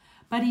evil,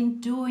 but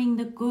in doing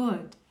the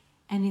good,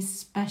 and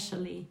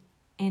especially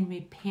in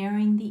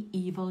repairing the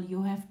evil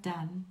you have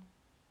done.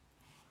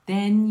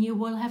 Then you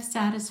will have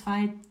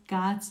satisfied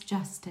God's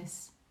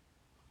justice.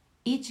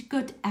 Each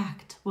good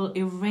act will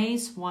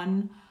erase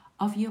one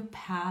of your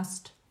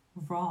past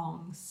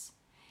wrongs.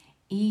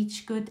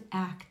 Each good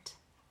act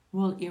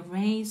will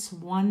erase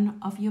one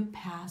of your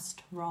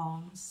past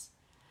wrongs.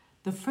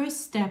 The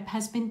first step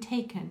has been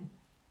taken.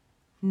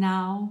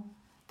 Now,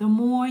 the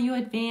more you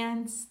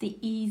advance, the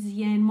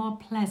easier and more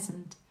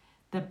pleasant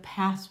the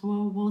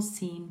pathway will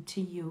seem to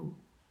you.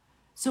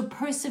 So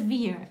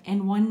persevere,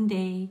 and one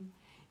day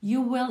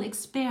you will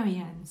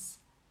experience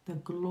the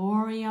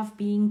glory of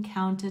being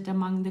counted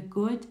among the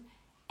good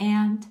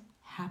and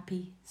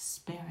happy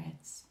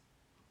spirits.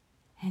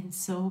 And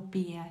so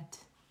be it.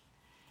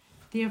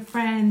 Dear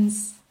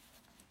friends,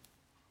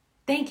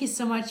 thank you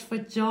so much for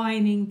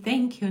joining.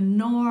 Thank you,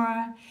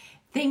 Nora.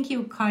 Thank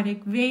you,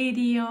 Kardec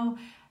Radio.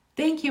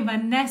 Thank you,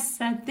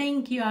 Vanessa.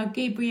 Thank you,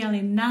 Gabriel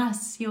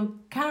Inácio,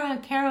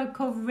 Cara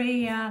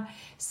Correa,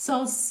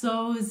 Sol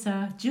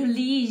Souza,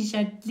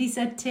 Julija,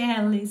 Lisa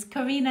Tellis,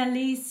 Karina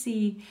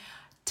Lisi,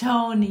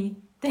 Tony.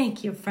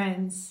 Thank you,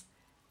 friends,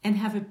 and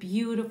have a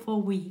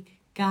beautiful week.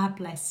 God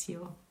bless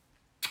you.